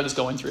series that Doug is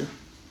going through.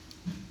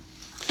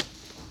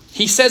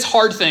 He says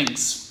hard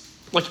things,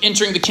 like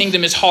entering the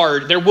kingdom is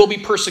hard. There will be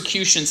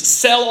persecutions.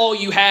 Sell all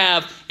you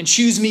have and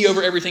choose me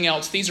over everything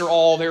else. These are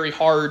all very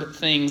hard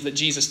things that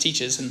Jesus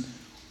teaches, and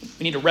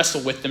we need to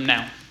wrestle with them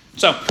now.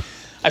 So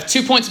I have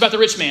 2 points about the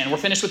rich man. We're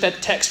finished with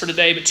that text for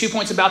today, but 2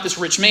 points about this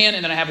rich man,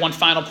 and then I have one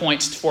final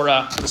point for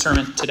the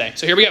sermon today.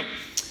 So here we go.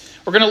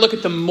 We're going to look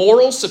at the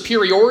moral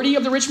superiority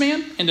of the rich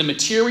man and the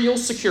material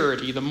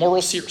security. The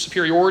moral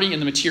superiority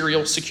and the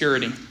material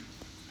security.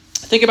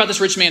 Think about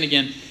this rich man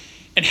again.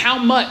 And how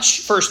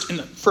much, and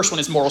the first one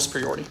is moral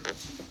superiority.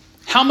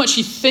 How much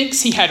he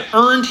thinks he had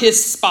earned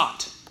his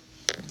spot.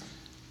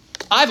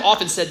 I've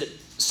often said that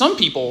some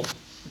people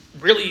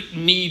really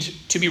need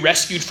to be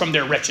rescued from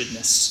their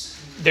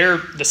wretchedness.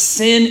 The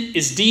sin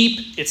is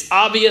deep. It's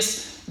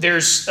obvious.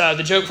 There's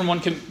the joke from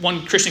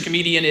one Christian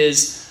comedian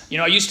is,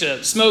 I used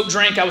to smoke,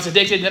 drink, I was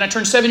addicted, and then I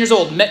turned 7 years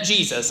old, met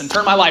Jesus, and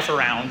turned my life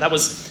around.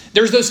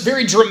 There's those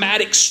very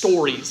dramatic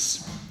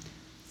stories.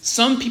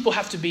 Some people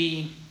have to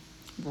be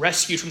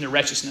rescued from their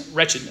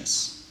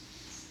wretchedness.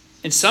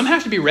 And some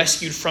have to be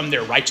rescued from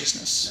their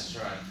righteousness.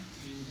 That's right.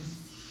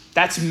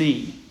 That's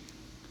me.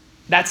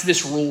 That's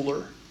this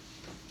ruler.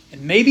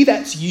 And maybe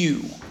that's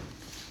you,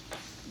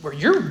 where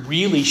you're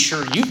really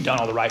sure you've done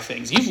all the right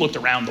things. You've looked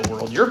around the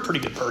world. You're a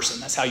pretty good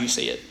person. That's how you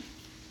see it.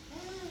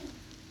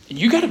 And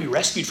you got to be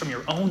rescued from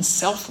your own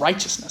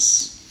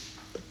self-righteousness.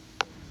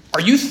 Are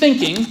you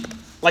thinking,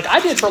 like I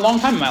did for a long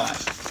time in my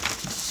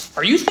life,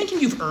 are you thinking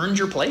you've earned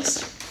your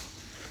place?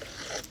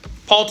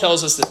 Paul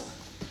tells us that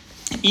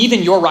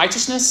even your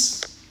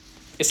righteousness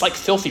is like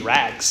filthy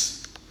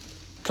rags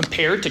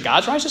compared to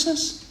God's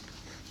righteousness.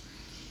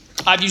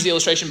 I've used the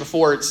illustration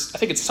before. I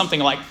think it's something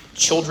like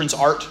children's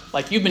art.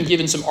 Like you've been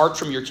given some art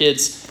from your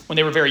kids when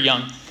they were very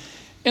young.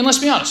 And let's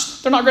be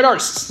honest, they're not great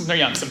artists when they're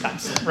young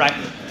sometimes, right?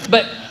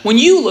 But when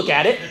you look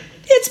at it,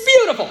 it's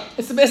beautiful.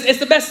 It's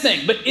the best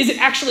thing. But is it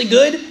actually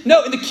good?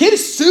 No. And the kid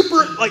is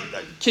super,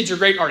 kids, you're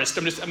great artists.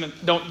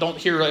 Don't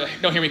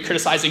hear me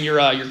criticizing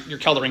your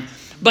coloring.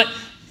 But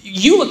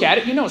you look at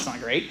it, you know it's not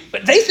great,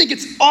 but they think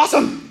it's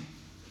awesome.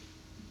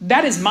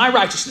 That is my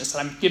righteousness that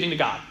I'm giving to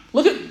God.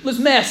 Look at this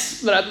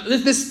mess,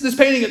 this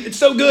painting, it's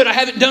so good. I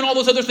haven't done all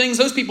those other things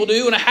those people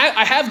do, and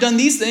I have done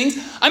these things.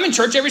 I'm in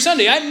church every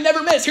Sunday. I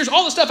never miss. Here's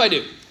all the stuff I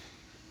do.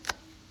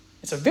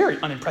 It's a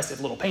very unimpressive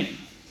little painting.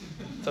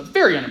 It's a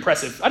very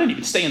unimpressive. I didn't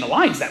even stay in the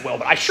lines that well,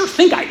 but I sure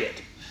think I did.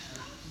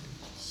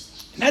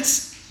 And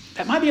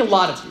that might be a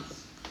lot of you.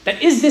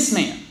 That is this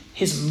man,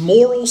 his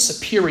moral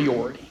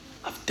superiority.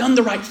 I've done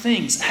the right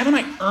things. Haven't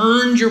I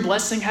earned your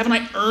blessing? Haven't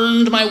I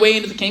earned my way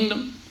into the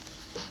kingdom?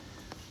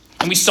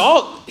 And we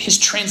saw his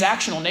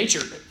transactional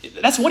nature.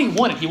 That's what he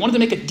wanted. He wanted to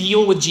make a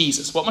deal with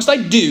Jesus. What must I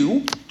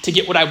do to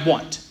get what I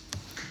want?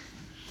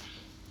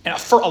 And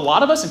for a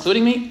lot of us,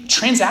 including me,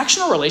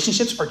 transactional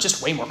relationships are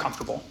just way more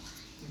comfortable.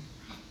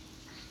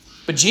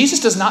 But Jesus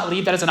does not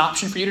leave that as an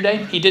option for you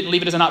today. He didn't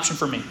leave it as an option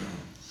for me.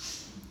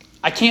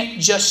 I can't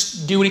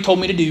just do what he told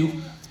me to do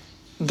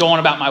and go on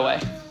about my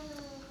way.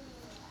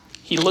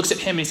 He looks at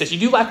him and he says, you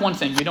do lack one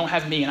thing. You don't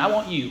have me, and I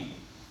want you.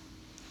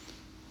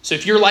 So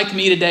if you're like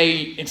me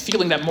today and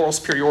feeling that moral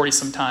superiority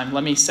sometime,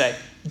 let me say,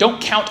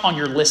 don't count on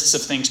your lists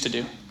of things to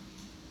do.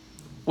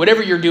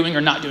 Whatever you're doing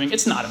or not doing,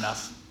 it's not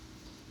enough.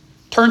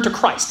 Turn to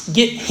Christ.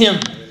 Get him.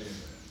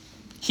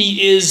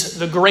 He is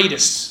the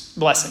greatest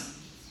blessing.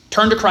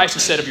 Turn to Christ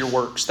instead of your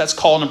works. That's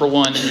call number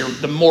one, and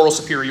the moral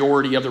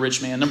superiority of the rich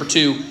man. Number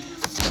two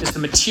is the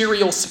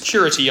material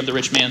security of the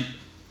rich man.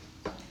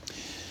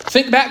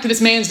 Think back to this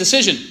man's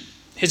decision.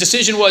 His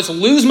decision was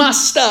lose my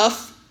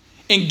stuff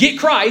and get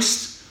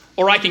Christ,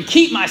 or I can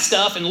keep my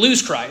stuff and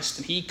lose Christ.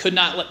 And he could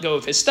not let go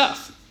of his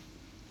stuff.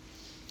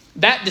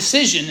 That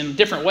decision, in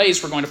different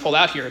ways we're going to pull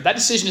out here, that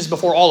decision is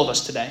before all of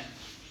us today.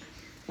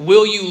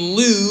 Will you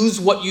lose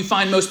what you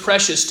find most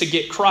precious to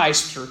get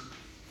Christ, or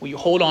will you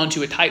hold on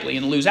to it tightly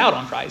and lose out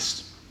on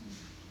Christ?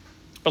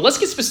 But let's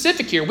get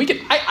specific here.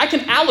 I can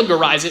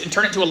allegorize it and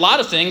turn it to a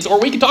lot of things, or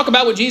we can talk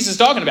about what Jesus is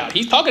talking about.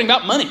 He's talking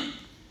about money.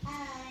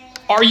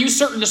 Are you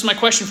certain, this is my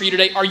question for you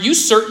today, are you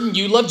certain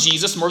you love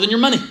Jesus more than your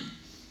money,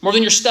 more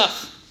than your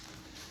stuff?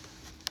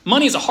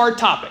 Money is a hard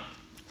topic,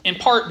 in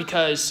part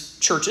because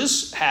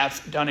churches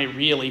have done a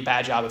really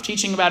bad job of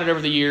teaching about it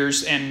over the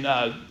years, and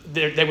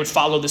they would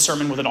follow the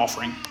sermon with an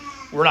offering.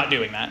 We're not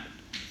doing that.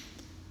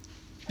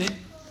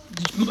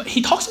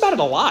 He talks about it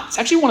a lot. It's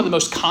actually one of the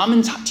most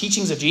common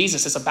teachings of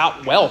Jesus is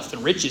about wealth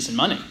and riches and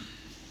money.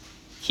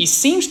 He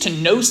seems to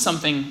know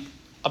something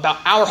about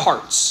our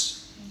hearts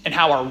and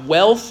how our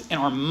wealth and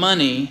our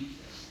money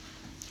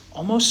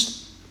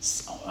almost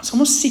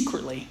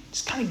secretly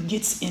just kind of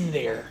gets in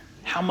there.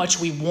 How much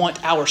we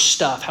want our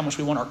stuff, how much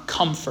we want our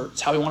comforts,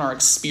 how we want our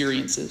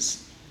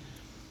experiences.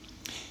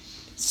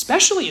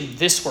 Especially in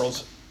this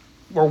world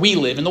where we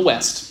live in the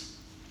West,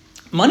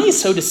 money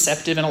is so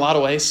deceptive in a lot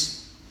of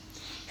ways.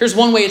 Here's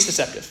one way it's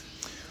deceptive.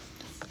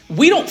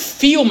 We don't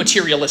feel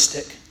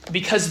materialistic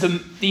because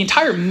the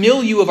entire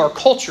milieu of our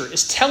culture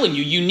is telling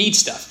you need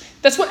stuff.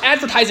 That's what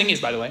advertising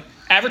is, by the way.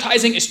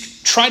 Advertising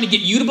is trying to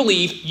get you to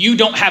believe you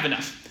don't have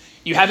enough.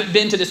 You haven't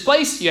been to this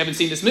place. You haven't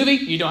seen this movie.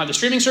 You don't have the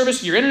streaming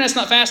service. Your internet's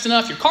not fast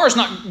enough. Your car's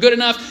not good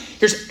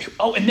enough.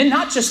 And then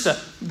not just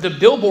the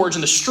billboards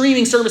and the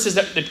streaming services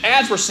that the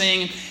ads we're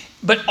seeing,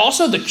 but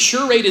also the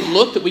curated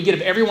look that we get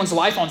of everyone's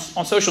life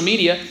on social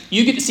media.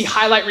 You get to see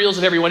highlight reels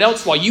of everyone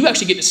else while you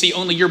actually get to see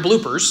only your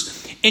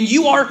bloopers. And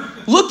you are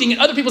looking at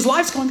other people's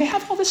lives going, they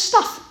have all this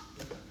stuff.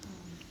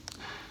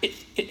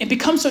 It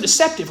becomes so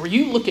deceptive where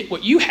you look at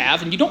what you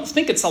have and you don't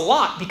think it's a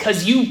lot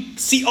because you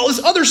see all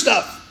this other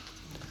stuff.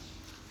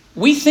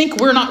 We think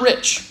we're not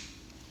rich,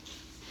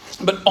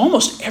 but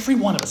almost every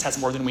one of us has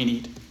more than we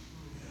need.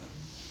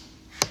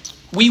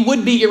 We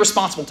would be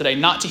irresponsible today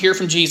not to hear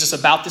from Jesus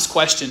about this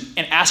question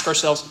and ask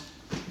ourselves,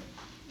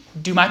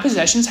 do my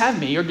possessions have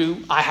me or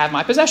do I have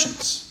my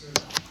possessions?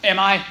 Do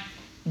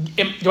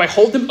I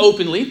hold them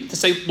openly to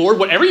say, Lord,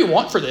 whatever you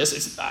want for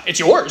this, it's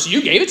yours.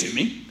 You gave it to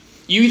me.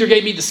 You either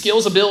gave me the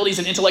skills, abilities,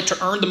 and intellect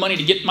to earn the money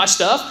to get my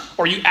stuff,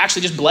 or you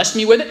actually just blessed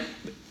me with it.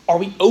 Are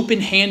we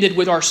open-handed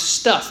with our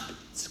stuff?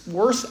 It's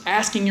worth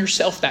asking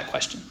yourself that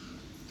question.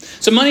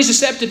 So money's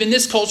deceptive in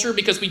this culture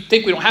because we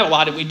think we don't have a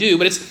lot and we do,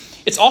 but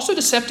it's also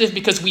deceptive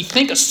because we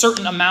think a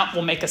certain amount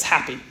will make us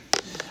happy.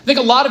 I think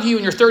a lot of you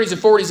in your 30s and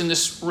 40s in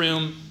this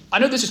room, I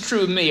know this is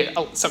true of me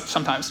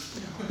sometimes.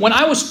 When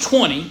I was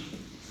 20,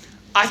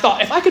 I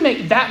thought, if I could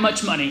make that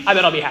much money, I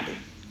bet I'll be happy.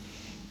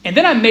 And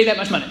then I made that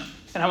much money.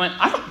 And I went,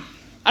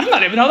 I'm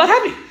not even all that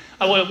happy.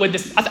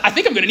 I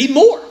think I'm going to need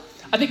more.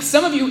 I think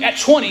some of you at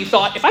 20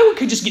 thought, if I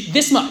could just get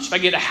this much, if I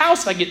get a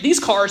house, if I get these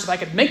cars, if I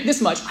could make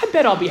this much, I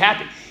bet I'll be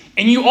happy.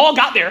 And you all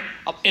got there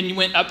and you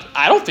went up,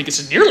 I don't think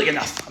it's nearly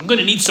enough. I'm going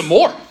to need some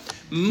more.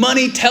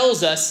 Money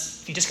tells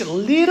us if you just get a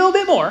little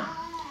bit more,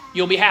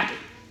 you'll be happy.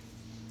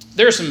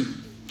 There are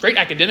some great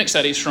academic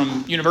studies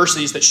from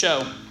universities that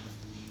show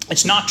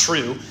it's not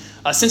true.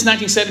 Since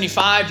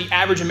 1975, the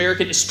average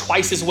American is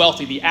twice as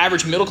wealthy. The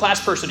average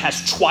middle-class person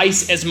has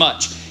twice as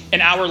much.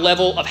 And our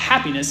level of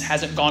happiness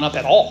hasn't gone up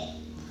at all.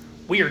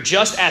 We are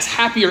just as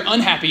happy or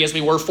unhappy as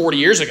we were 40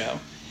 years ago,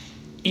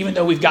 even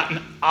though we've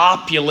gotten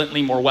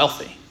opulently more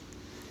wealthy.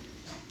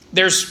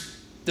 There's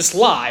this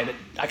lie that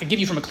I could give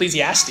you from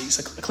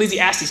Ecclesiastes.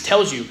 Ecclesiastes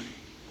tells you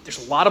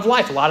there's a lot of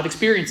life, a lot of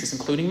experiences,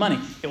 including money.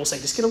 It will say,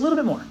 just get a little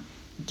bit more.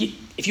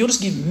 If you'll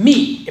just give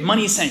me, and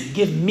money is saying,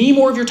 give me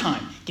more of your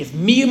time. Give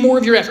me more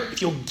of your effort.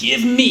 If you'll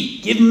give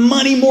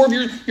money more of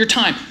your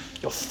time,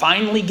 you'll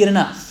finally get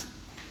enough.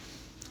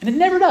 And it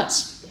never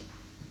does.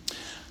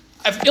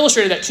 I've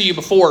illustrated that to you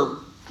before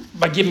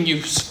by giving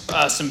you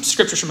some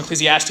scriptures from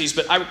Ecclesiastes,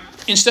 but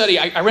in study,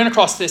 I ran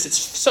across this. It's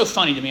so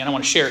funny to me, and I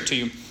want to share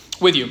it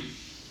with you,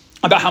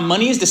 about how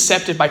money is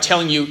deceptive by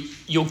telling you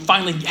you'll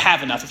finally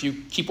have enough if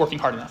you keep working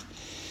hard enough.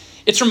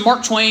 It's from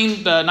Mark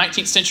Twain, the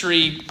 19th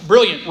century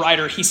brilliant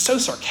writer. He's so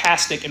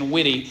sarcastic and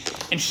witty,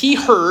 and he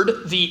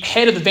heard the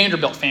head of the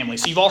Vanderbilt family.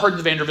 So you've all heard of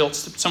the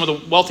Vanderbilts, some of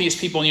the wealthiest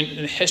people in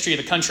the history of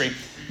the country,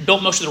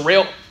 built most of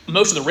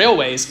the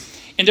railways.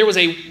 And there was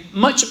a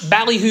much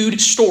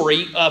ballyhooed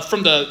story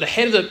from the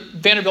head of the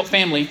Vanderbilt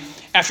family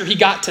after he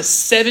got to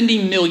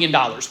 $70 million,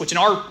 which in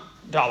our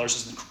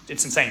dollars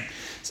it's insane.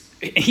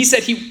 And he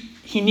said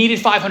he needed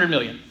 $500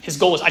 million. His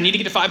goal was, I need to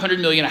get to $500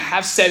 million. I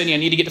have 70. I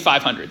need to get to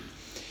 500.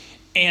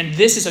 And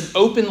this is an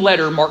open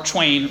letter Mark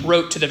Twain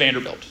wrote to the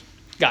Vanderbilt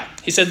guy.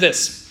 He said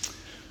this,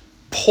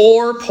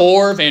 poor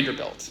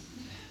Vanderbilt.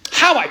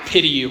 How I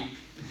pity you.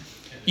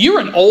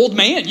 You're an old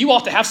man. You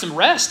ought to have some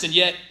rest, and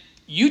yet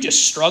you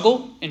just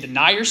struggle and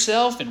deny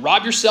yourself and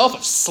rob yourself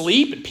of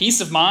sleep and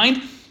peace of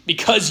mind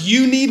because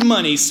you need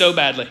money so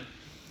badly.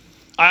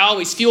 I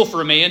always feel for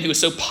a man who is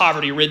so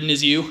poverty-ridden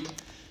as you.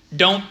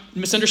 Don't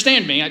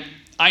misunderstand me.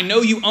 I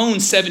know you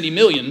own 70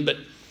 million, but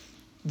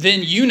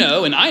then you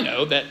know and I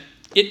know that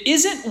it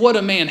isn't what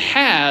a man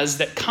has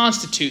that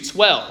constitutes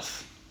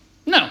wealth.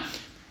 No,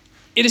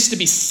 it is to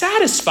be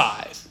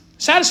satisfied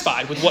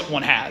with what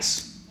one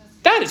has.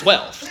 That is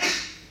wealth.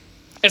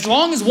 As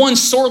long as one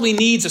sorely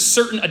needs a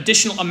certain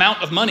additional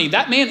amount of money,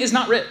 that man is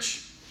not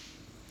rich.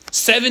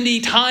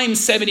 70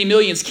 times 70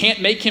 millions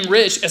can't make him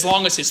rich as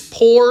long as his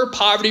poor,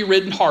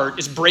 poverty-ridden heart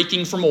is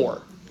breaking for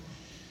more.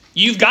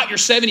 You've got your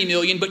 70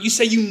 million, but you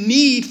say you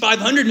need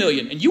 500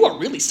 million, and you are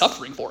really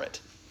suffering for it.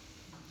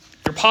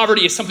 Your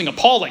poverty is something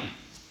appalling.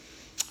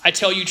 I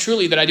tell you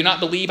truly that I do not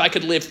believe I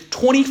could live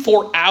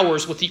 24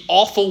 hours with the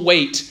awful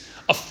weight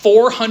of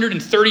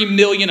 430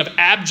 million of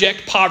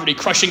abject poverty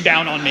crushing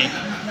down on me.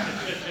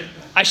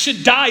 I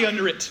should die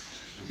under it.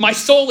 My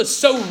soul is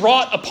so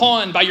wrought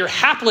upon by your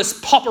hapless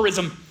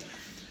pauperism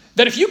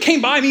that if you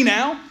came by me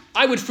now,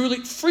 I would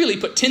freely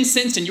put 10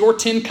 cents in your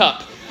tin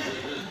cup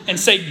and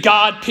say,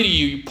 God pity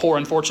you, you poor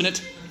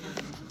unfortunate.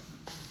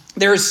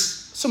 There's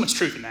so much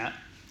truth in that.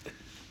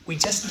 We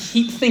just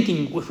keep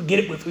thinking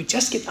if we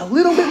just get a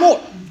little bit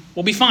more,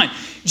 we'll be fine.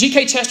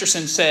 G.K.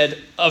 Chesterton said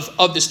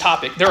of this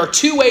topic, there are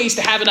two ways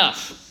to have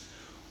enough.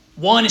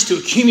 One is to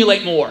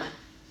accumulate more.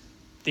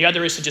 The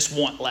other is to just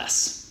want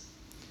less.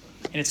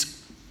 And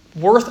it's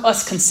worth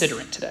us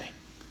considering today.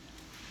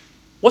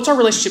 What's our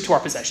relationship to our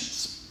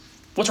possessions?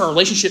 What's our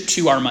relationship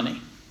to our money?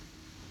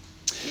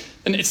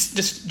 And it's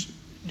this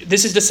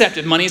This is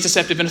deceptive. Money is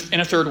deceptive in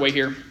a third way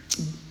here.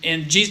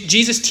 And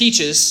Jesus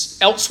teaches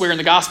elsewhere in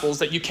the Gospels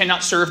that you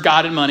cannot serve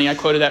God and money. I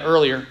quoted that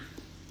earlier.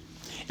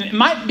 And it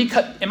might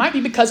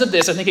be because of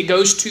this. I think it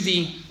goes to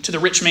the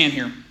rich man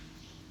here.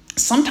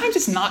 Sometimes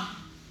it's not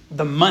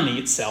the money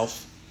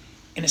itself,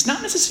 and it's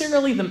not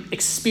necessarily the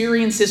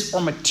experiences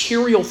or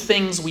material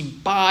things we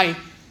buy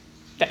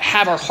that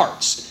have our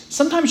hearts.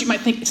 Sometimes you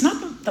might think it's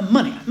not the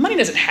money. Money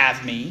doesn't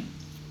have me,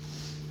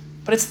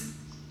 but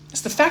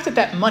it's the fact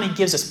that money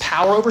gives us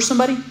power over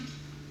somebody.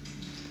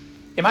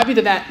 It might be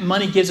that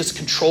money gives us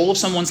control of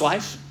someone's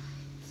life.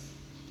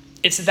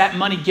 It's that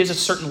money gives us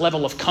a certain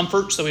level of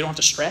comfort so we don't have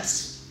to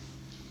stress.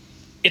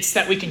 It's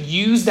that we can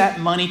use that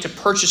money to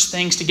purchase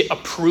things to get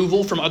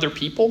approval from other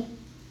people.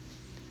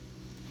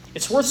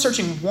 It's worth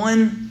searching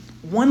one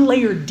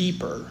layer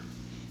deeper.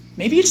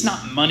 Maybe it's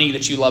not money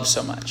that you love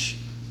so much.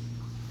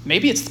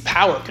 Maybe it's the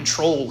power,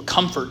 control,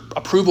 comfort,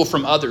 approval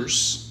from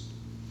others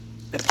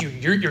that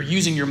you're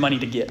using your money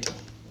to get.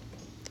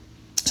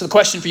 So the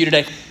question for you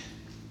today,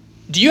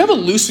 do you have a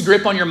loose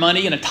grip on your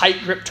money and a tight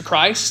grip to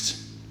Christ?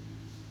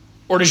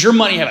 Or does your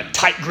money have a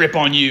tight grip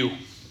on you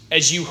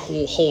as you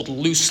hold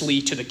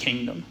loosely to the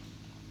kingdom?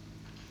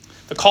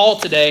 The call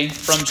today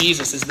from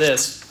Jesus is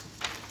this: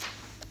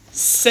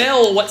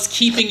 sell what's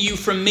keeping you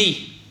from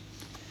me.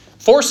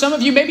 For some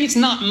of you, maybe it's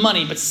not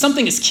money, but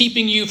something is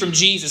keeping you from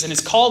Jesus. And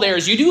his call there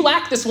is you do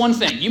lack this one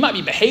thing. You might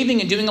be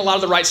behaving and doing a lot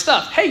of the right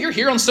stuff. Hey, you're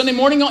here on Sunday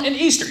morning in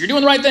Easter. You're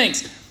doing the right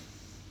things.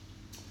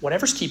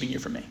 Whatever's keeping you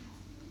from me.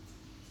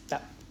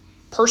 That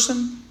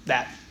person,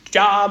 that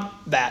job,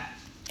 that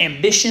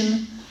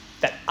ambition,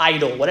 that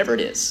idol, whatever it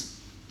is.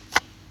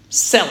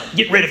 Sell it.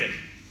 Get rid of it.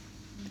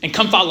 And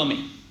come follow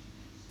me.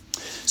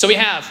 So we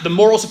have the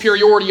moral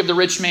superiority of the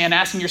rich man.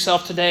 Asking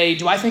yourself today,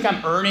 do I think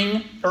I'm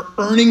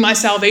earning my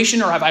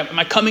salvation, or am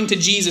I coming to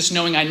Jesus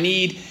knowing I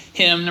need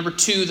him? Number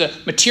two, the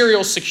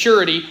material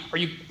security. Are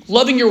you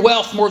loving your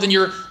wealth more than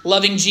you're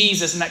loving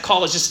Jesus? And that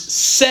call is just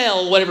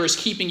sell whatever is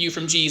keeping you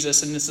from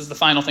Jesus. And this is the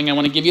final thing I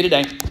want to give you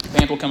today. The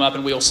band will come up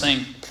and we'll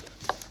sing.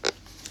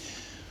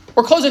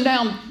 We're closing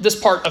down this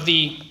part of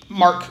the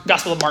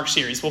Gospel of Mark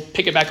series. We'll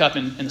pick it back up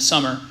in the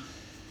summer.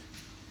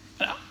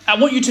 I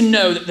want you to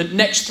know that the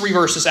next three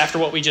verses after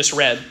what we just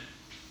read,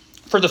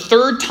 for the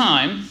third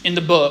time in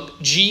the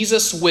book,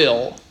 Jesus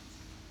will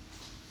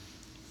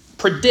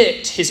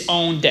predict his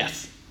own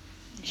death.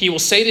 He will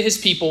say to his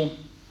people,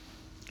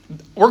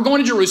 we're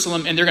going to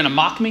Jerusalem and they're going to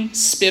mock me,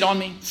 spit on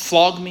me,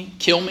 flog me,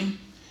 kill me.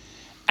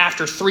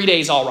 After 3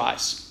 days, I'll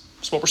rise.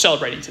 That's what we're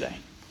celebrating today.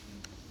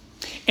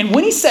 And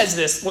when he says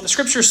this, what the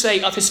scriptures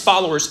say of his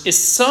followers is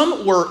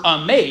some were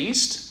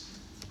amazed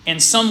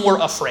and some were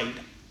afraid.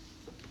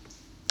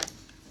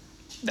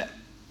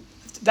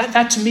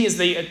 That to me is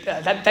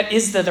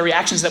the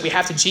reactions that we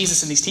have to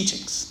Jesus in these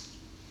teachings.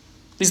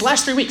 These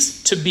last 3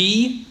 weeks, to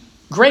be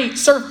great,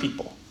 serve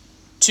people.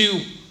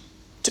 To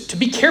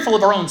be careful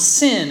of our own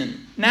sin.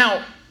 And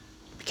now,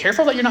 be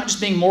careful that you're not just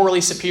being morally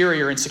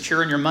superior and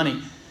secure in your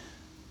money.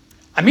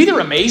 I'm either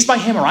amazed by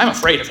him or I'm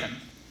afraid of him.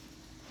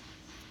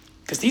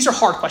 Because these are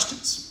hard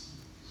questions.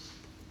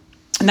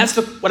 And that's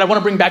what I want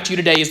to bring back to you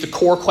today is the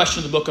core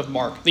question of the book of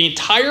Mark. The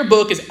entire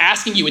book is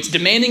asking you, it's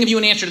demanding of you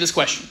an answer to this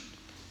question.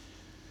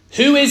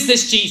 Who is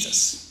this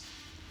Jesus?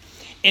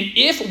 And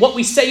if what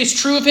we say is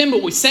true of him,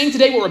 what we sang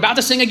today, what we're about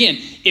to sing again,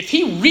 if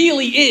he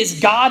really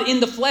is God in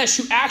the flesh,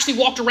 who actually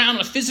walked around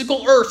on a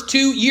physical earth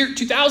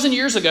 2,000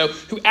 years ago,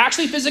 who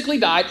actually physically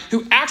died,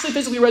 who actually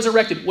physically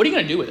resurrected, what are you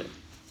going to do with it?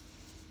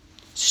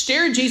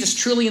 Stare Jesus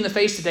truly in the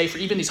face today for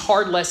even these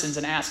hard lessons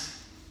and ask,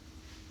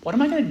 what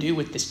am I going to do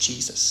with this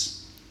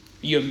Jesus?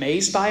 Are you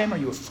amazed by him? Are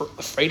you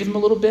afraid of him a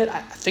little bit?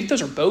 I think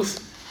those are both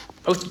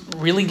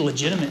really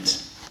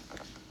legitimate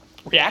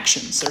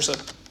reactions. There's a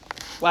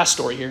last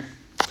story here.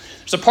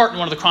 There's a part in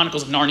one of the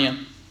Chronicles of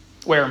Narnia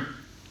where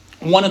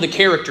one of the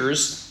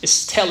characters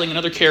is telling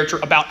another character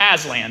about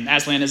Aslan.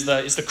 Aslan is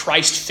the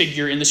Christ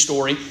figure in the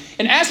story.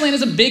 And Aslan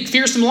is a big,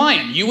 fearsome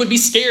lion. You would be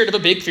scared of a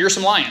big,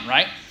 fearsome lion,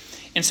 right?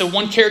 And so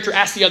one character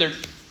asks the other,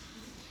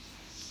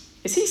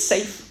 is he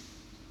safe?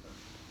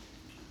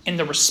 And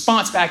the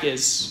response back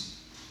is,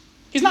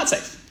 he's not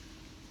safe,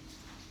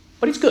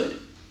 but he's good.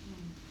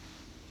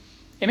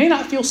 It may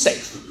not feel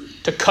safe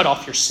to cut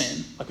off your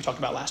sin, like we talked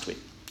about last week.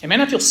 It may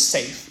not feel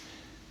safe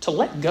to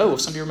let go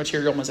of some of your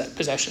material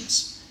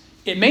possessions.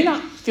 It may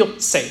not feel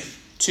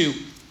safe to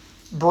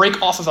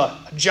break off of a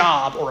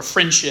job or a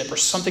friendship or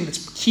something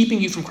that's keeping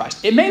you from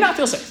Christ. It may not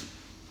feel safe.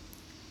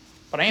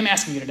 But I am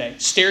asking you today,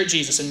 stare at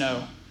Jesus and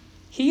know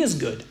he is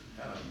good.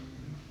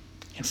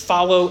 And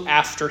follow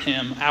after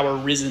him, our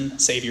risen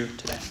Savior,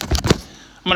 today.